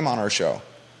Squire came on our show.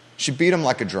 She beat him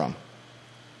like a drum.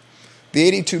 The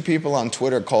 82 people on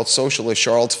Twitter called Socialist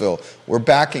Charlottesville were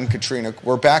backing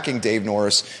Dave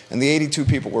Norris, and the 82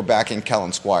 people were backing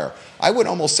Kellen Squire. I would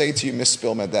almost say to you, Ms.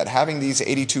 Spillman, that having these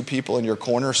 82 people in your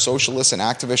corner, socialists and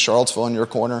activist Charlottesville in your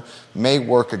corner, may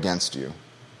work against you.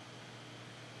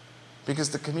 Because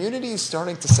the community is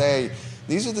starting to say,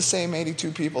 these are the same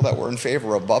 82 people that were in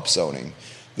favor of upzoning.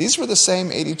 These were the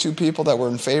same 82 people that were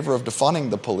in favor of defunding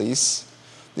the police.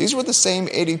 These were the same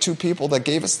 82 people that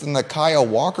gave us the Nikiah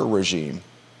Walker regime.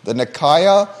 The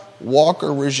Nikiah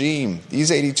Walker regime.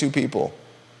 These 82 people.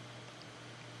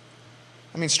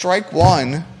 I mean, strike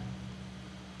one,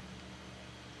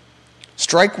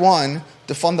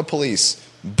 defund the police.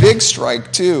 Big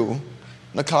strike two,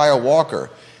 Nikiah Walker.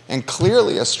 And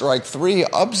clearly a strike three,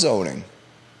 upzoning.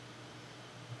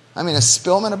 I mean, is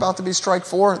Spillman about to be strike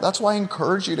four? That's why I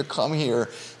encourage you to come here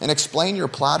and explain your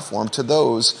platform to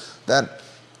those that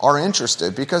are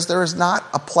interested, because there is not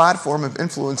a platform of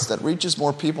influence that reaches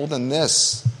more people than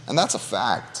this. And that's a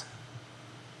fact.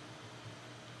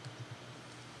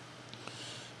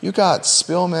 You got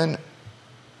Spillman,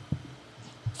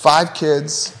 5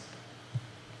 kids.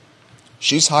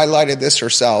 She's highlighted this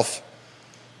herself.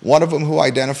 One of them who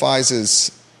identifies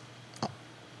as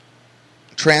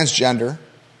transgender.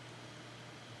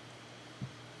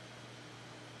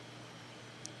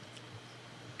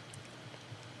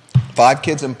 Five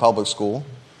kids in public school.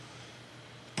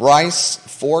 Bryce,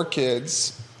 4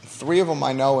 kids. 3 of them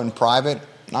I know in private.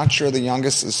 Not sure the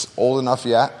youngest is old enough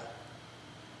yet.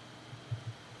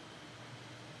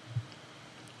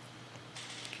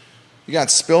 You got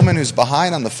Spillman, who's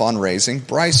behind on the fundraising.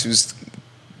 Bryce, who's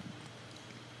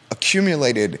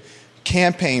accumulated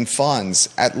campaign funds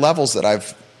at levels that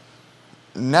I've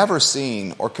never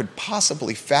seen or could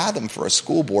possibly fathom for a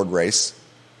school board race.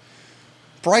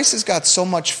 Bryce has got so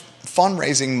much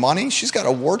fundraising money. She's got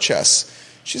a war chest.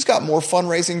 She's got more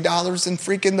fundraising dollars than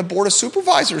freaking the board of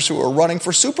supervisors who are running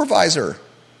for supervisor.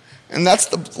 And that's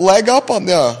the leg up on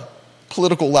the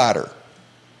political ladder.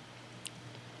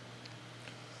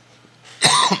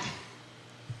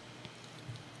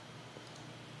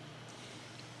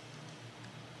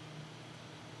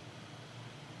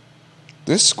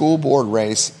 This school board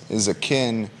race is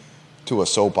akin to a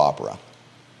soap opera.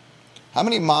 How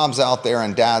many moms out there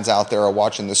and dads out there are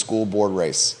watching the school board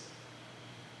race?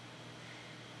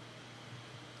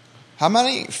 How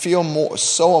many feel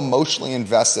so emotionally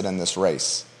invested in this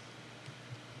race?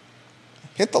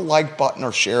 Hit the like button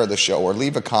or share the show or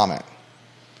leave a comment.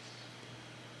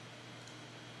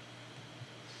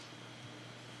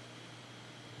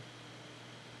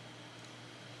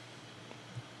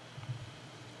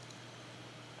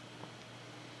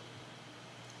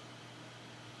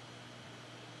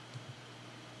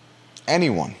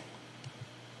 Anyone.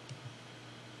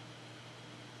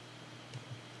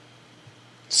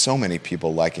 So many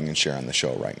people liking and sharing the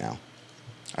show right now.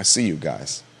 I see you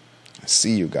guys. I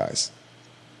see you guys.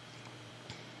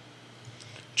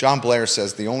 John Blair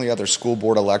says the only other school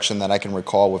board election that I can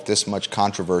recall with this much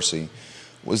controversy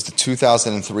was the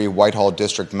 2003 Whitehall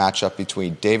District matchup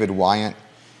between David Wyant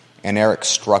and Eric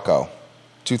Strucco.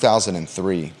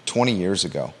 2003, 20 years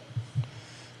ago.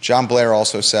 John Blair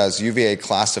also says UVA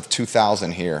class of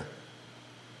 2000 here.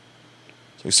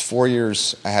 So he's 4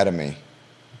 years ahead of me.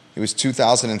 He was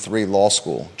 2003 law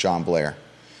school, John Blair.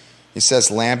 He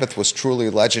says Lambeth was truly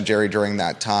legendary during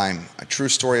that time. A true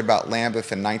story about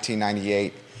Lambeth in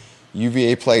 1998.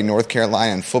 UVA played North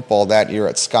Carolina in football that year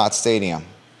at Scott Stadium.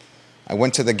 I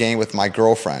went to the game with my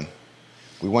girlfriend.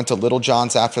 We went to Little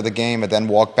John's after the game and then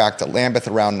walked back to Lambeth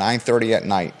around 9:30 at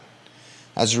night.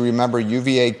 As you remember,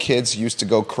 UVA kids used to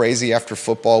go crazy after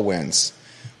football wins.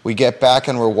 We get back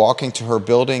and we're walking to her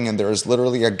building and there is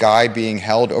literally a guy being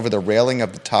held over the railing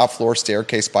of the top floor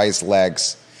staircase by his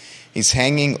legs. He's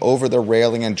hanging over the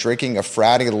railing and drinking a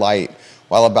fratty light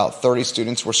while about 30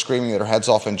 students were screaming their heads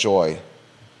off in joy.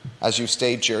 As you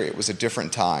state, Jerry, it was a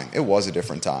different time. It was a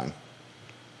different time.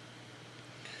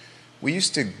 We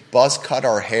used to buzz cut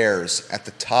our hairs at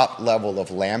the top level of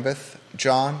Lambeth,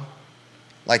 John,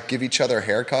 like give each other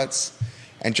haircuts,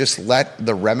 and just let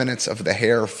the remnants of the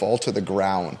hair fall to the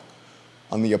ground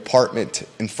on the apartment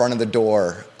in front of the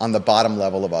door on the bottom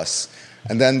level of us.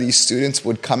 And then these students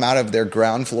would come out of their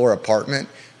ground floor apartment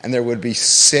and there would be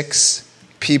 6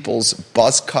 people's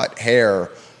buzz cut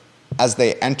hair as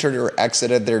they entered or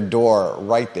exited their door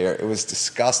right there. It was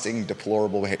disgusting,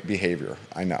 deplorable behavior,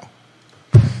 I know.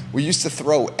 We used to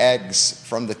throw eggs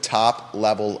from the top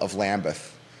level of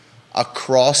Lambeth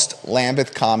across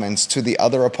Lambeth Commons to the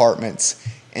other apartments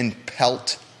and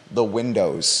pelt the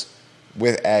windows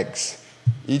with eggs.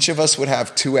 Each of us would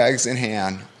have 2 eggs in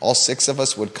hand. All 6 of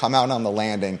us would come out on the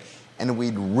landing and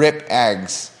we'd rip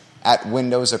eggs at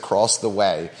windows across the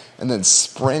way and then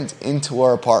sprint into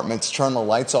our apartments, turn the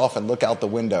lights off and look out the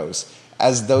windows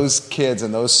as those kids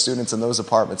and those students in those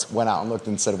apartments went out and looked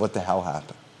and said, what the hell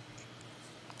happened?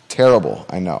 Terrible,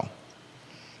 I know.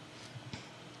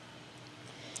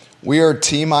 We are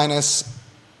T-minus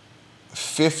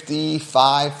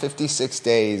 55, 56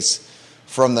 days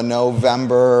from the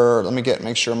November, let me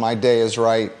make sure my day is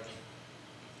right,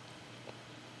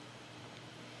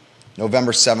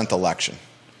 November 7th election.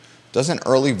 Doesn't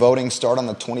early voting start on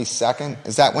the 22nd?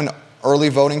 Is that when early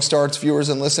voting starts, viewers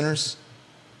and listeners?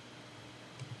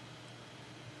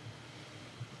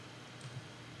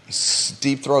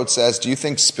 Deep Throat says, do you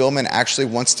think Spillman actually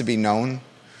wants to be known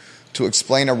to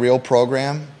explain a real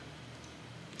program?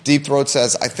 Deep Throat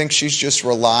says, I think she's just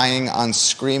relying on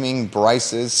screaming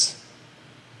Bryce's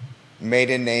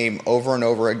maiden name over and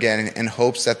over again in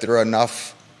hopes that there are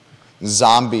enough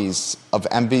zombies of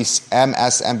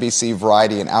MSNBC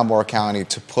variety in Albemarle County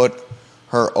to put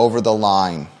her over the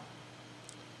line.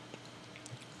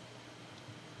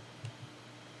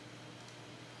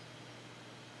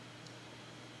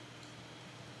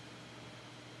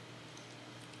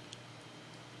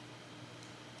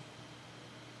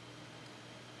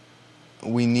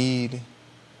 We need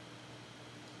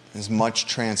as much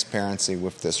transparency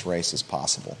with this race as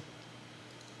possible.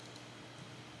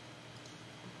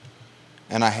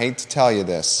 And I hate to tell you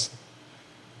this,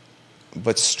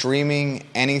 but streaming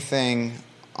anything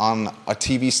on a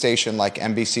TV station like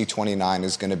NBC 29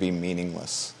 is going to be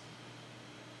meaningless.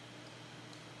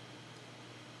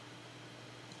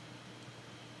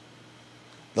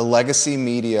 The legacy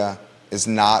media is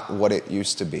not what it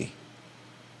used to be.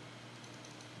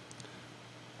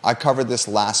 I covered this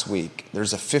last week.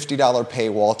 There's a $50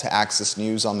 paywall to access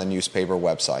news on the newspaper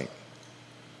website.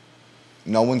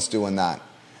 No one's doing that.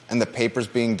 And the paper's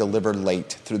being delivered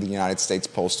late through the United States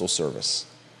Postal Service.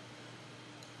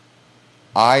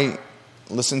 I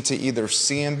listen to either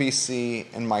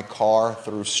CNBC in my car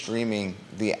through streaming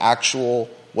the actual,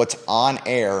 what's on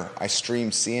air. I stream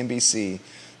CNBC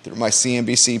through my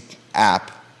CNBC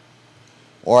app,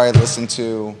 or I listen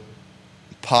to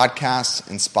podcasts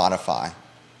and Spotify.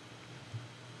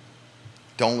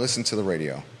 Don't listen to the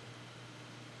radio.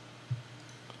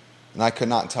 And I could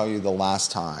not tell you the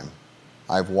last time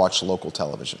I've watched local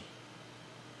television.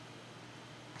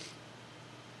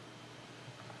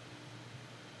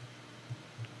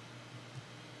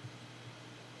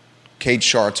 Kate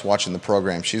Shart's watching the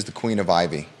program. She's the queen of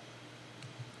Ivy.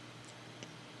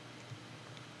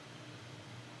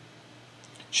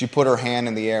 She put her hand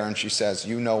in the air and she says,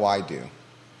 you know I do.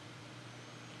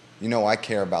 You know I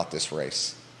care about this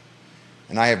race.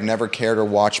 and I have never cared or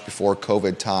watched before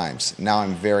COVID times. Now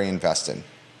I'm very invested.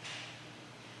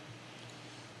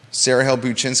 Sarah Hill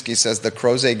Buczynski says the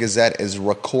Crozet Gazette is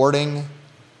recording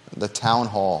the town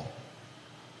hall.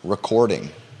 Recording,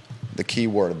 the key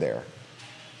word there.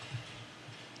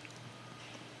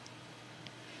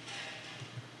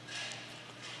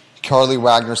 Carly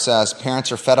Wagner says,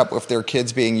 parents are fed up with their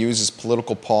kids being used as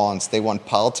political pawns. They want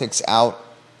politics out,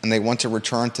 and they want to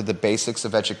return to the basics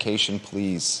of education,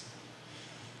 please.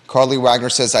 Carly Wagner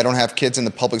says, I don't have kids in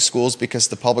the public schools because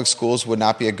the public schools would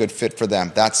not be a good fit for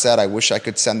them. That said, I wish I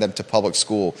could send them to public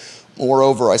school.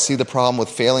 Moreover, I see the problem with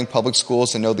failing public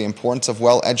schools and know the importance of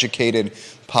well-educated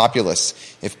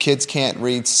populace. If kids can't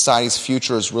read, society's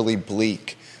future is really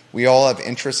bleak. We all have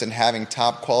interest in having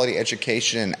top-quality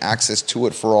education and access to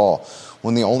it for all.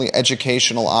 When the only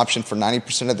educational option for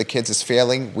 90% of the kids is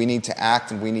failing, we need to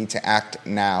act, and we need to act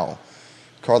now.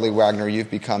 Carly Wagner,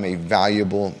 you've become a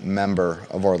valuable member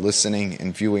of our listening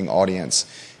and viewing audience,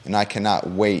 and I cannot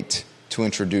wait to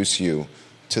introduce you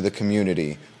to the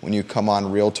community when you come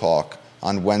on Real Talk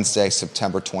on Wednesday,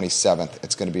 September 27th.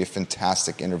 It's going to be a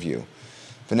fantastic interview.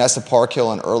 Vanessa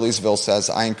Parkhill in Earlysville says,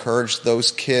 I encourage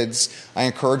those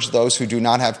who do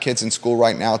not have kids in school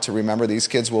right now to remember these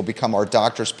kids will become our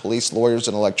doctors, police, lawyers,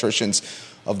 and electricians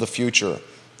of the future.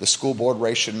 The school board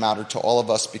race should matter to all of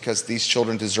us because these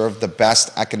children deserve the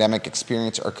best academic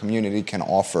experience our community can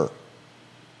offer.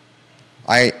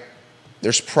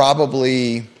 There's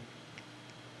probably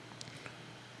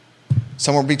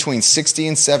somewhere between 60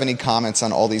 and 70 comments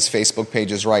on all these Facebook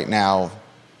pages right now,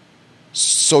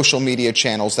 social media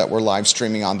channels that we're live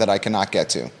streaming on that I cannot get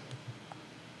to.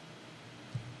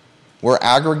 We're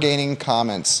aggregating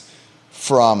comments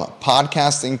from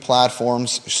podcasting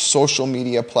platforms, social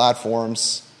media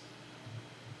platforms,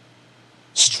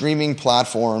 streaming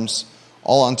platforms,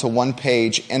 all onto one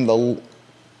page. And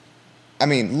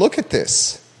look at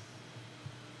this.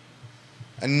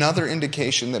 Another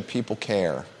indication that people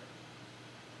care.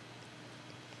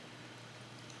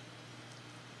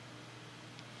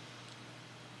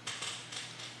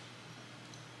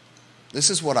 This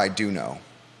is what I do know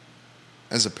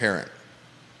as a parent.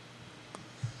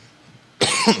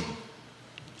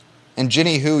 And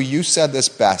Ginny Who, you said this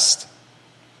best.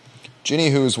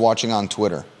 Ginny Who is watching on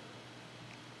Twitter.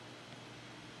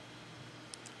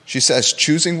 She says,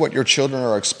 choosing what your children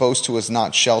are exposed to is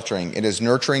not sheltering. It is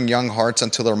nurturing young hearts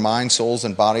until their minds, souls,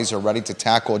 and bodies are ready to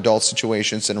tackle adult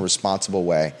situations in a responsible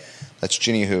way. That's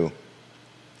Ginny Who.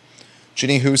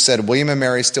 Ginny Who said, William and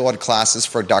Mary still had classes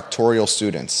for doctoral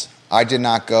students. I did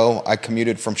not go. I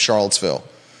commuted from Charlottesville.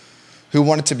 Who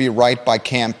wanted to be right by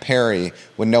Camp Perry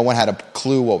when no one had a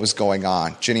clue what was going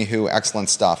on? Ginny Who, excellent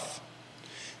stuff.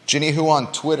 Ginny Who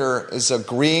on Twitter is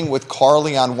agreeing with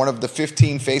Carly on one of the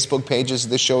 15 Facebook pages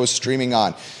this show is streaming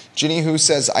on. Ginny Who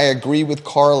says, I agree with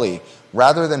Carly.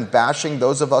 Rather than bashing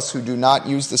those of us who do not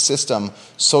use the system,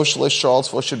 Socialist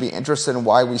Charlottesville should be interested in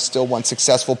why we still want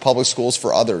successful public schools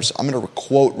for others. I'm going to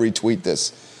quote retweet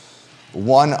this.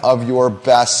 One of your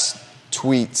best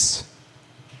tweets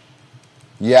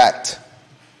yet.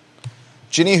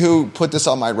 Ginny Who put this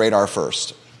on my radar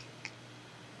first.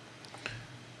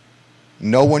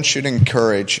 No one should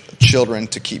encourage children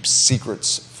to keep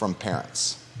secrets from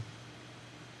parents.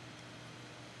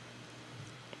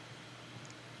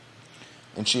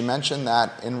 And she mentioned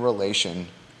that in relation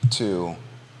to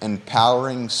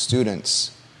empowering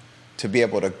students to be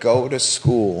able to go to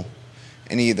school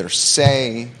and either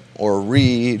say or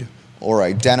read or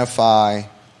identify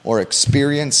or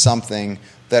experience something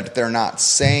that they're not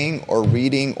saying or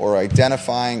reading or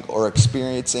identifying or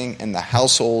experiencing in the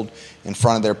household in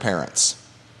front of their parents.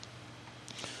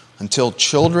 Until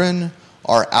children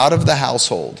are out of the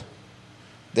household,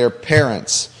 their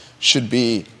parents should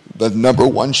be the number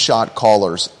one shot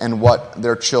callers in what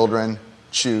their children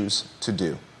choose to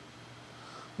do.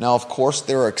 Now, of course,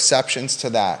 there are exceptions to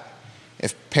that.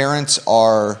 If parents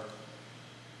are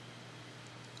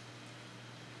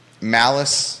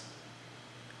malice,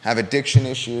 have addiction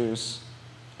issues,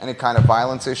 any kind of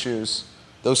violence issues,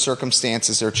 those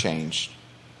circumstances are changed.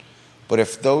 But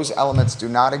if those elements do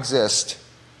not exist,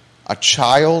 a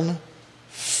child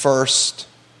first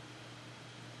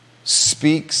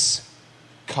speaks,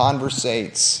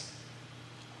 conversates,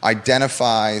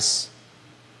 identifies,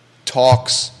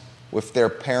 talks with their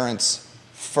parents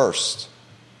first,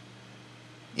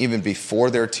 even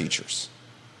before their teachers.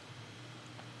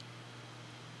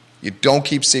 You don't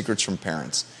keep secrets from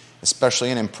parents, especially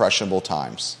in impressionable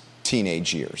times,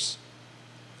 teenage years.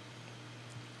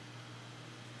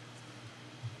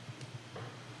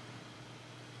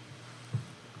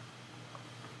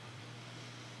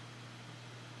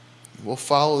 We'll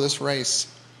follow this race.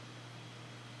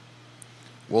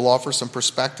 We'll offer some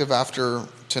perspective after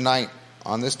tonight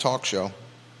on this talk show.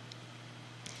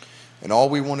 And all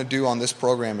we want to do on this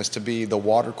program is to be the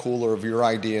water cooler of your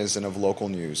ideas and of local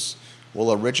news.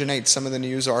 We'll originate some of the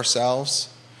news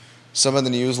ourselves. Some of the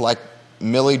news, like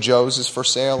Millie Joe's, is for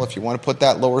sale. If you want to put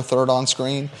that lower third on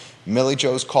screen, Millie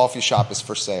Joe's Coffee Shop is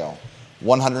for sale.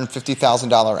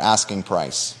 $150,000 asking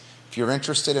price. If you're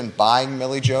interested in buying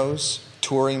Millie Joe's,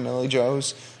 touring Millie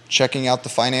Joe's, checking out the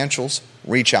financials,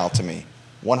 reach out to me.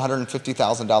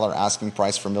 $150,000 asking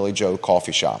price for Millie Joe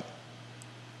Coffee Shop.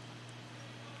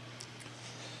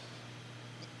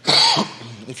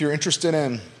 If you're interested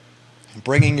in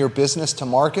bringing your business to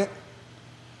market,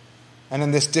 and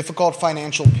in this difficult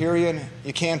financial period,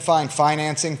 you can't find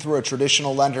financing through a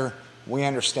traditional lender, we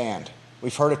understand.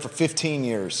 We've heard it for 15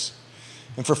 years.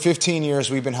 And for 15 years,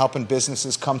 we've been helping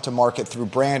businesses come to market through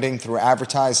branding, through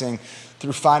advertising,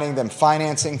 through finding them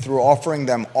financing, through offering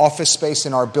them office space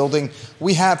in our building.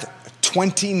 We have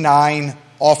 29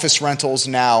 office rentals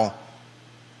now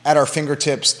at our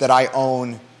fingertips that I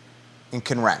own and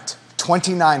can rent.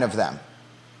 29 of them.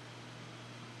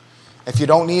 If you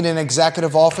don't need an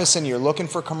executive office and you're looking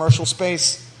for commercial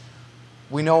space,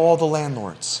 we know all the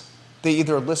landlords. They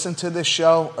either listen to this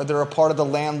show or they're a part of the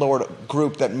landlord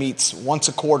group that meets once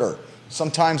a quarter,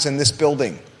 sometimes in this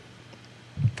building.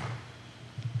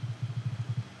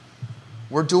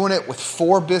 We're doing it with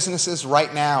 4 businesses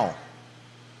right now.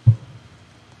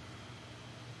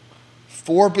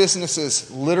 4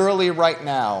 businesses literally right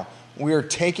now. We are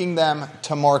taking them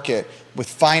to market with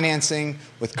financing,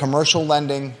 with commercial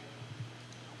lending,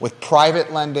 with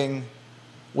private lending,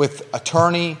 with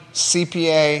attorney,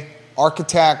 CPA,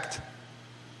 architect,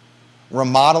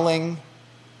 remodeling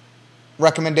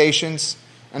recommendations,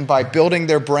 and by building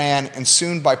their brand, and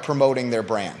soon by promoting their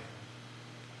brand.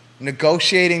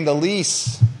 Negotiating the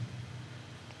lease.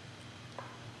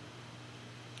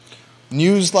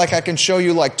 News like I can show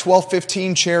you, like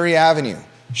 1215 Cherry Avenue.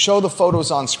 Show the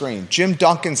photos on screen. Jim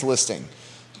Duncan's listing.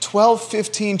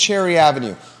 1215 Cherry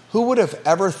Avenue. Who would have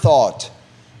ever thought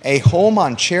a home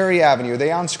on Cherry Avenue? Are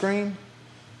they on screen?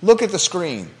 Look at the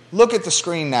screen. Look at the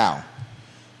screen now.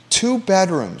 2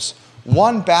 bedrooms,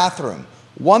 1 bathroom,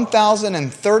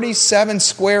 1,037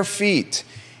 square feet.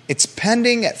 It's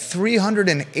pending at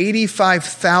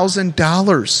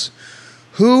 $385,000.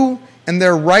 Who in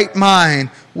their right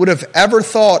mind would have ever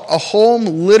thought a home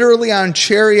literally on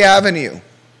Cherry Avenue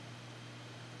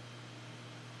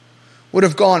would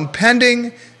have gone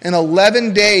pending in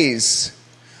 11 days?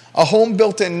 A home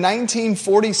built in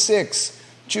 1946.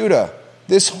 Judah,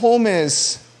 this home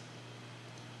is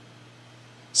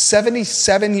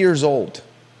 77 years old.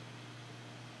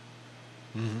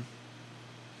 Mm-hmm.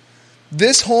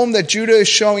 This home that Judah is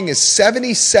showing is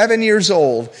 77 years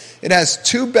old. It has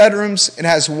 2 bedrooms. It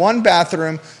has 1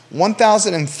 bathroom,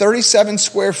 1,037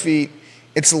 square feet.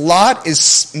 Its lot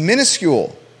is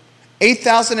minuscule,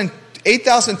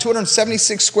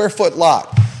 8,276 square foot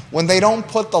lot. When they don't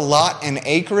put the lot in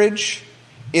acreage,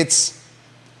 it's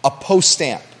a post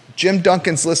stamp. Jim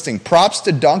Duncan's listing. Props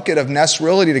to Duncan of Nest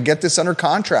Realty to get this under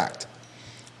contract.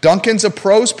 Duncan's a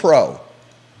pro's pro.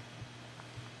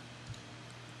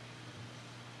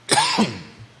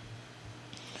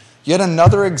 Yet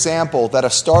another example that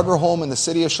a starter home in the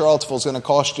city of Charlottesville is going to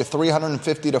cost you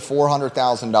 $350,000 to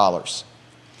 $400,000.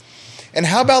 And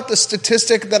how about the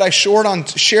statistic that I shared on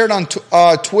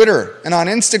Twitter and on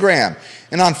Instagram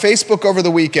and on Facebook over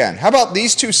the weekend? How about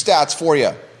these 2 stats for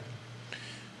you?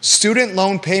 Student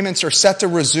loan payments are set to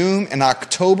resume in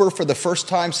October for the first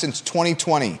time since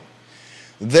 2020.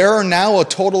 There are now a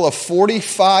total of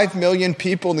 45 million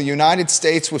people in the United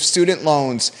States with student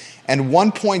loans and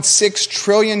 $1.6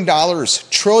 trillion,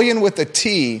 trillion with a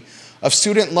T, of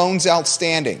student loans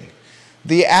outstanding.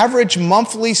 The average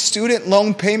monthly student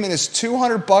loan payment is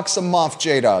 $200 a month,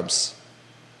 J-Dubs.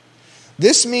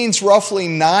 This means roughly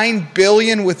 $9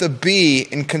 billion with a B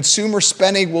in consumer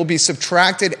spending will be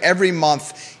subtracted every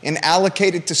month and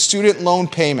allocated to student loan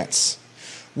payments.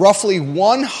 Roughly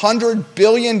 $100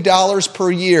 billion per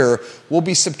year will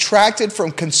be subtracted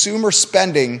from consumer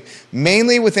spending,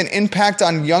 mainly with an impact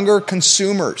on younger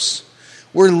consumers.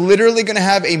 We're literally going to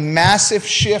have a massive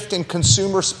shift in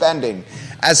consumer spending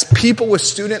as people with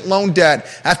student loan debt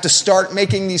have to start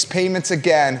making these payments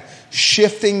again,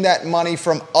 shifting that money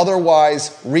from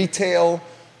otherwise retail,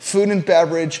 food and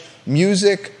beverage,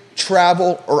 music,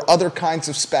 travel, or other kinds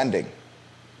of spending.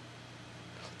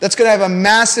 That's going to have a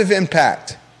massive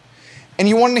impact. And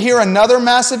you want to hear another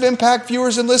massive impact,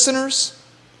 viewers and listeners?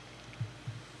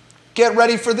 Get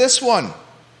ready for this one.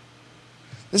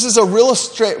 This is a real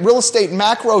estate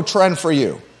macro trend for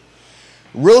you.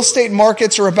 Real estate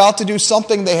markets are about to do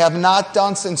something they have not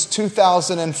done since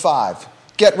 2005.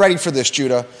 Get ready for this,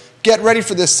 Judah. Get ready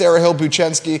for this, Sarah Hill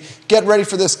Buchensky. Get ready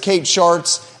for this, Kate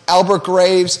Schartz, Albert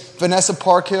Graves, Vanessa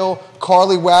Parkhill,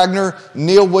 Carly Wagner,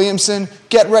 Neil Williamson.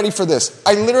 Get ready for this.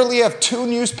 I literally have 2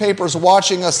 newspapers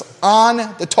watching us on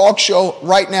the talk show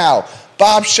right now.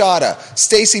 Bob Shada,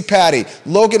 Stacey Patty,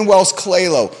 Logan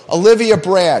Wells-Clalo, Olivia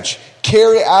Branch,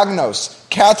 Carrie Agnos,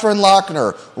 Catherine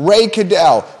Lochner, Ray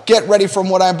Cadell. Get ready for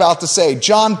what I'm about to say.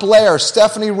 John Blair,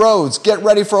 Stephanie Rhodes. Get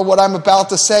ready for what I'm about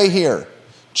to say here.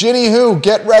 Ginny Hu,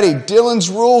 get ready. Dylan's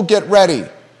Rule, get ready.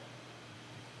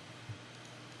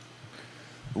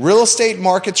 Real estate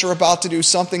markets are about to do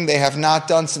something they have not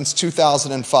done since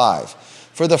 2005.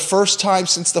 For the first time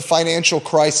since the financial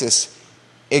crisis,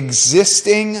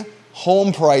 existing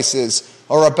home prices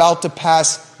are about to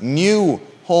pass new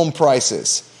home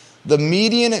prices. The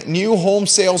median new home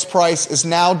sales price is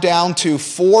now down to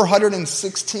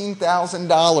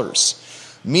 $416,000.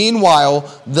 Meanwhile,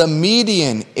 the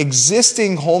median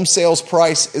existing home sales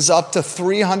price is up to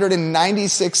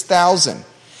 $396,000.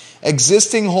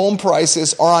 Existing home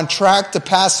prices are on track to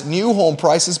pass new home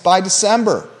prices by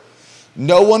December.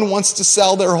 No one wants to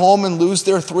sell their home and lose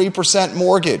their 3%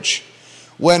 mortgage.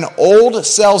 When old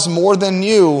sells more than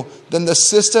new, then the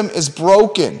system is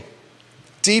broken.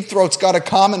 Deep Throat's got a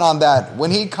comment on that. When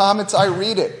he comments, I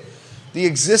read it. The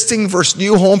existing versus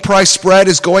new home price spread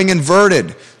is going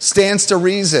inverted. Stands to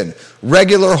reason.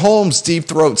 Regular homes, Deep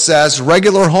Throat says,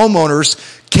 regular homeowners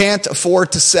can't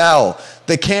afford to sell.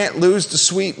 They can't lose the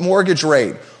sweet mortgage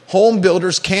rate. Home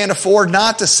builders can't afford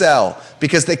not to sell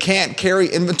because they can't carry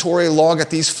inventory along at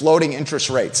these floating interest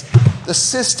rates. The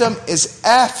system is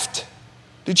effed.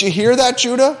 Did you hear that,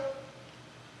 Judah?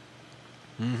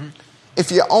 Mm-hmm.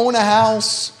 If you own a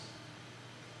house,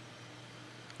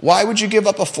 why would you give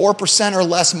up a 4% or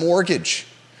less mortgage?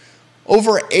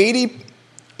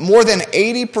 More than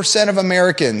 80% of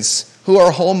Americans who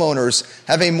are homeowners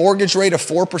have a mortgage rate of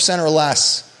 4% or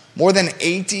less. More than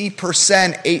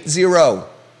 80%, 80.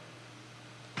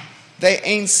 They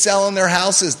ain't selling their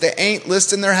houses. They ain't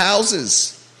listing their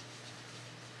houses.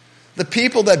 The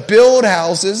people that build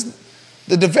houses,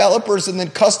 the developers and the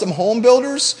custom home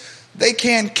builders, they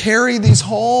can't carry these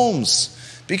homes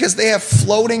because they have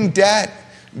floating debt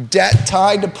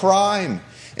tied to prime.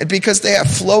 And because they have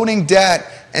floating debt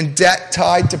and debt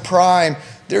tied to prime,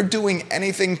 they're doing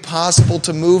anything possible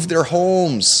to move their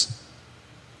homes.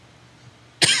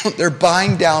 They're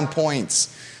buying down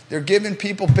points. They're giving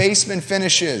people basement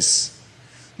finishes.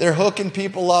 They're hooking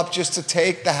people up just to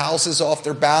take the houses off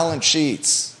their balance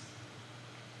sheets.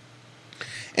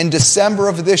 In December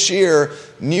of this year,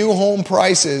 new homes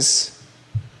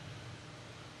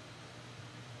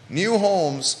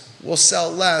will sell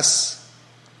less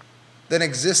than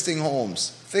existing homes.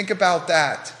 Think about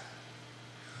that.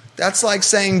 That's like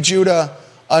saying, Judah,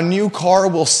 a new car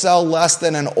will sell less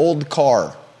than an old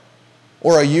car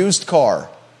or a used car.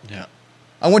 Yeah.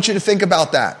 I want you to think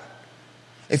about that.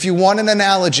 If you want an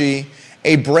analogy,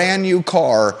 a brand new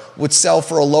car would sell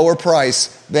for a lower price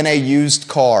than a used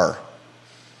car.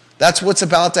 That's what's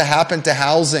about to happen to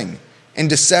housing in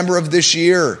December of this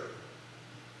year.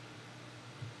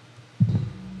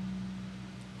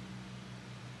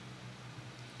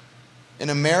 In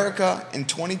America in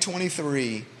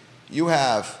 2023, you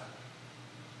have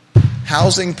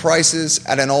housing prices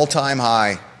at an all-time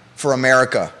high for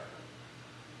America.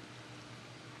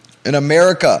 In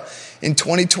America in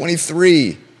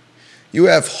 2023, you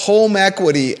have home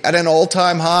equity at an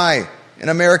all-time high in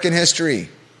American history.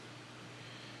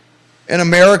 In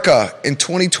America in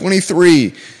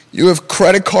 2023, you have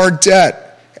credit card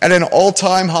debt at an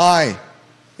all-time high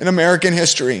in American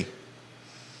history.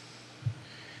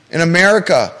 In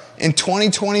America, in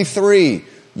 2023,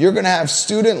 you're going to have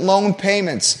student loan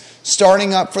payments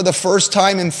starting up for the first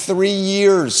time in 3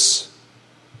 years.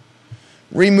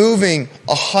 Removing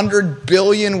 $100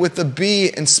 billion with a B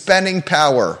in spending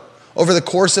power over the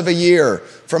course of a year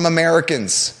from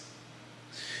Americans.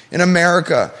 In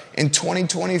America, in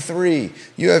 2023,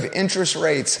 you have interest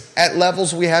rates at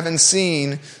levels we haven't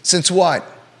seen since what?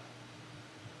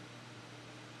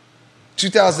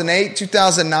 2008,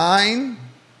 2009?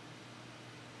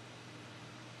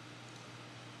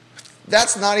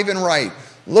 That's not even right.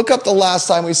 Look up the last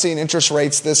time we've seen interest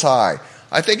rates this high.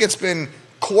 I think it's been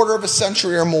quarter of a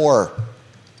century or more.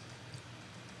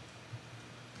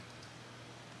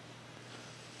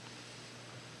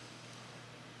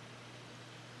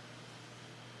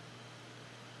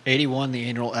 '81, the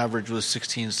annual average was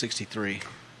 1663.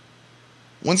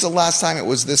 When's the last time it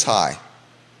was this high?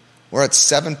 We're at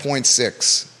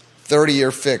 7.6,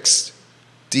 30-year fixed,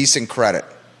 decent credit.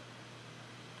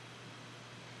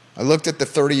 I looked at the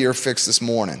 30-year fix this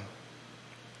morning.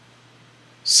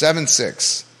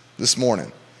 7.6 this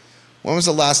morning. When was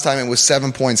the last time it was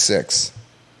 7.6?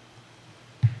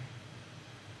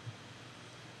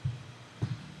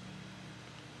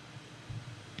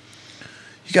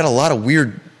 You got a lot of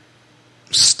weird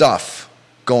stuff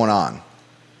going on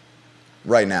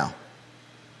right now.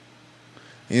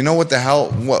 You know what the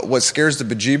hell, what scares the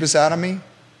bejeebus out of me?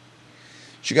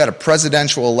 You got a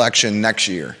presidential election next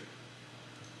year.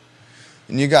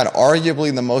 And you got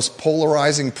arguably the most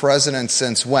polarizing president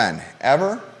since when?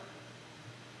 Ever?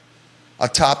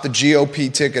 Atop the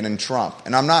GOP ticket in Trump.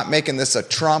 And I'm not making this a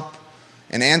Trump,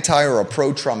 an anti or a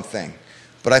pro-Trump thing.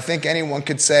 But I think anyone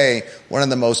could say one of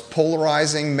the most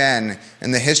polarizing men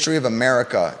in the history of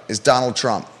America is Donald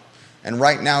Trump. And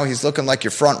right now he's looking like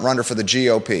your front runner for the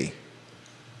GOP.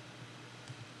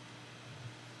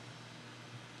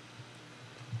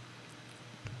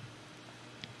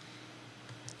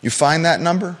 You find that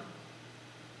number?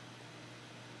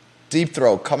 Deep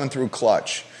throw coming through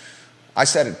clutch. I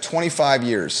said it, 25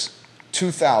 years,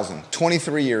 2000,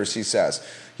 23 years, he says.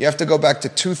 You have to go back to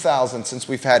 2000 since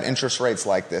we've had interest rates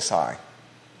like this high.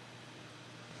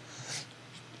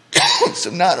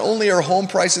 So not only are home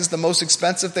prices the most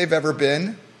expensive they've ever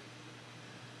been,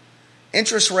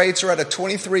 interest rates are at a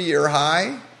 23-year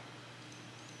high.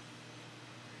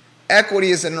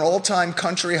 Equity is at an all-time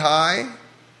country high.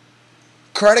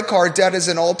 Credit card debt is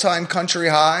an all-time country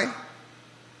high.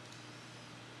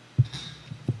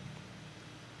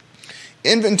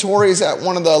 Inventory is at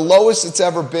one of the lowest it's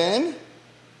ever been.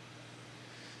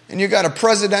 And you got a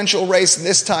presidential race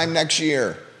this time next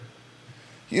year.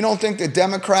 You don't think the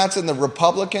Democrats and the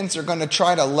Republicans are going to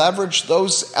try to leverage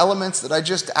those elements that I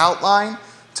just outlined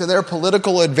to their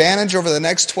political advantage over the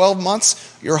next 12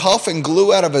 months? You're huffing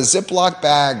glue out of a Ziploc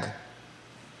bag.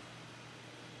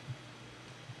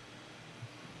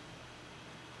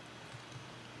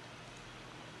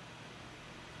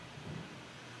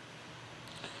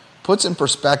 Puts in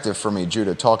perspective for me,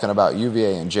 Judah, talking about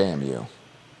UVA and JMU.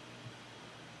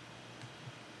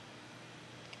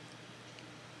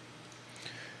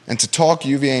 And to talk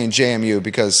UVA and JMU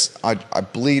because I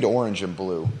bleed orange and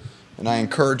blue. And I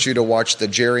encourage you to watch the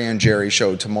Jerry and Jerry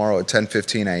show tomorrow at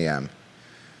 10:15 a.m.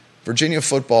 Virginia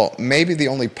football, maybe the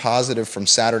only positive from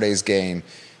Saturday's game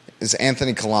is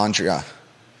Anthony Calandria.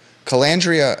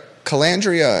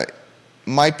 Calandria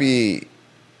might be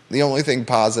the only thing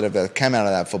positive that came out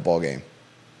of that football game.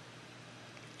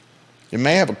 You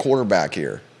may have a quarterback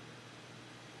here.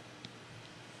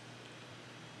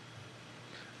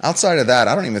 Outside of that,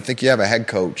 I don't even think you have a head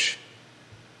coach.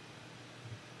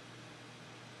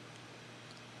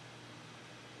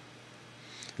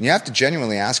 And you have to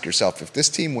genuinely ask yourself, if this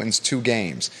team wins 2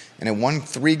 games, and it won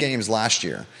 3 games last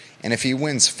year, and if he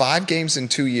wins 5 games in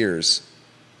 2 years,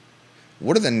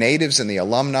 what are the natives and the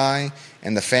alumni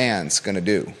and the fans going to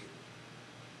do?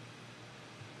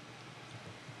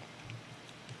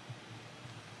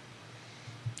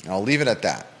 And I'll leave it at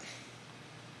that.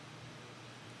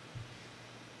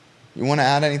 You want to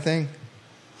add anything?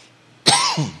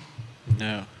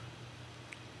 No.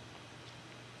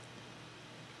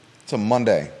 It's a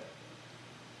Monday.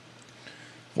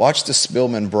 Watch the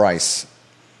Spillman-Bryce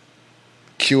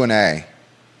Q&A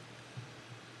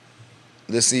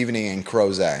this evening in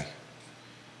Crozet.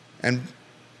 And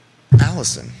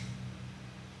Allison,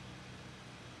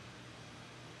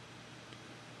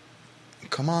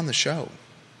 come on the show.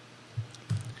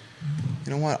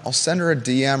 You know what? I'll send her a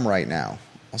DM right now.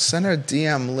 I'll send her a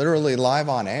DM literally live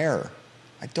on air.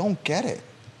 I don't get it.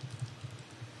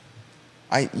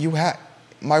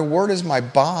 My word is my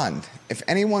bond. If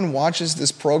anyone watches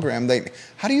this program,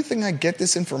 how do you think I get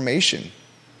this information?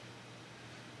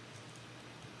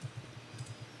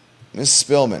 Ms.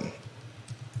 Spillman,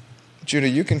 Judah,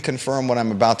 you can confirm what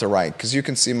I'm about to write because you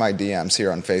can see my DMs here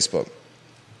on Facebook.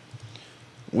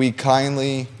 We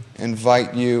kindly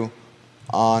invite you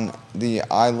on the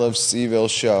I Love CVille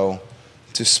show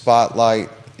to spotlight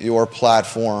your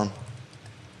platform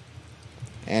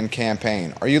and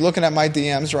campaign. Are you looking at my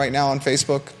DMs right now on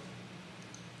Facebook?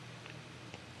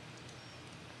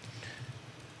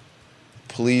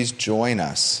 Please join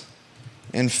us.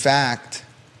 In fact,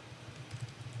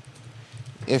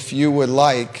 if you would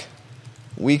like,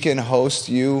 we can host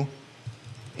you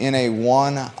in a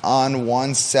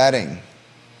one-on-one setting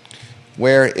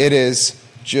where it is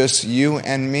just you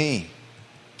and me.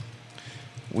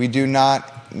 We do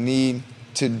not need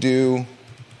to do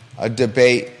a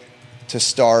debate to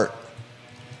start.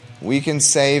 We can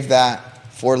save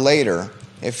that for later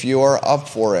if you're up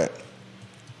for it.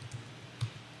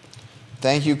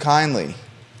 Thank you kindly.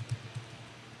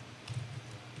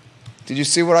 Did you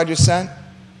see what I just sent?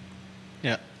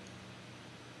 Yeah.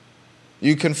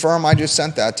 You confirm I just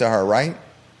sent that to her, right?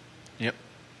 Yep.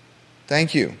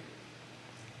 Thank you.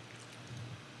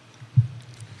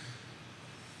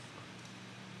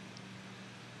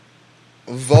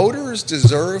 Voters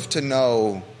deserve to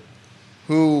know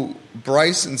who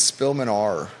Bryce and Spillman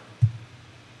are.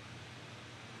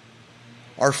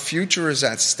 Our future is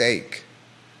at stake.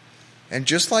 And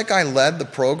just like I led the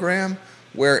program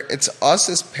where it's us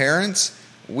as parents,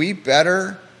 we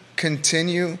better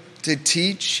continue to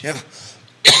teach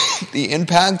the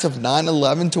impact of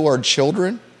 9/11 to our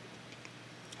children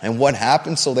and what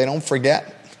happened so they don't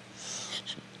forget.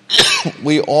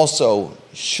 We also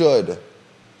should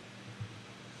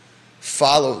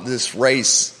follow this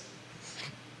race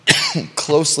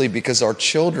closely because our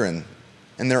children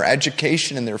and their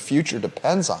education and their future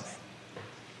depends on it.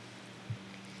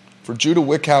 For Judah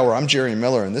Wickhauer, I'm Jerry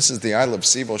Miller, and this is the I Love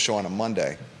CVille show on a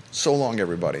Monday. So long,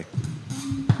 everybody.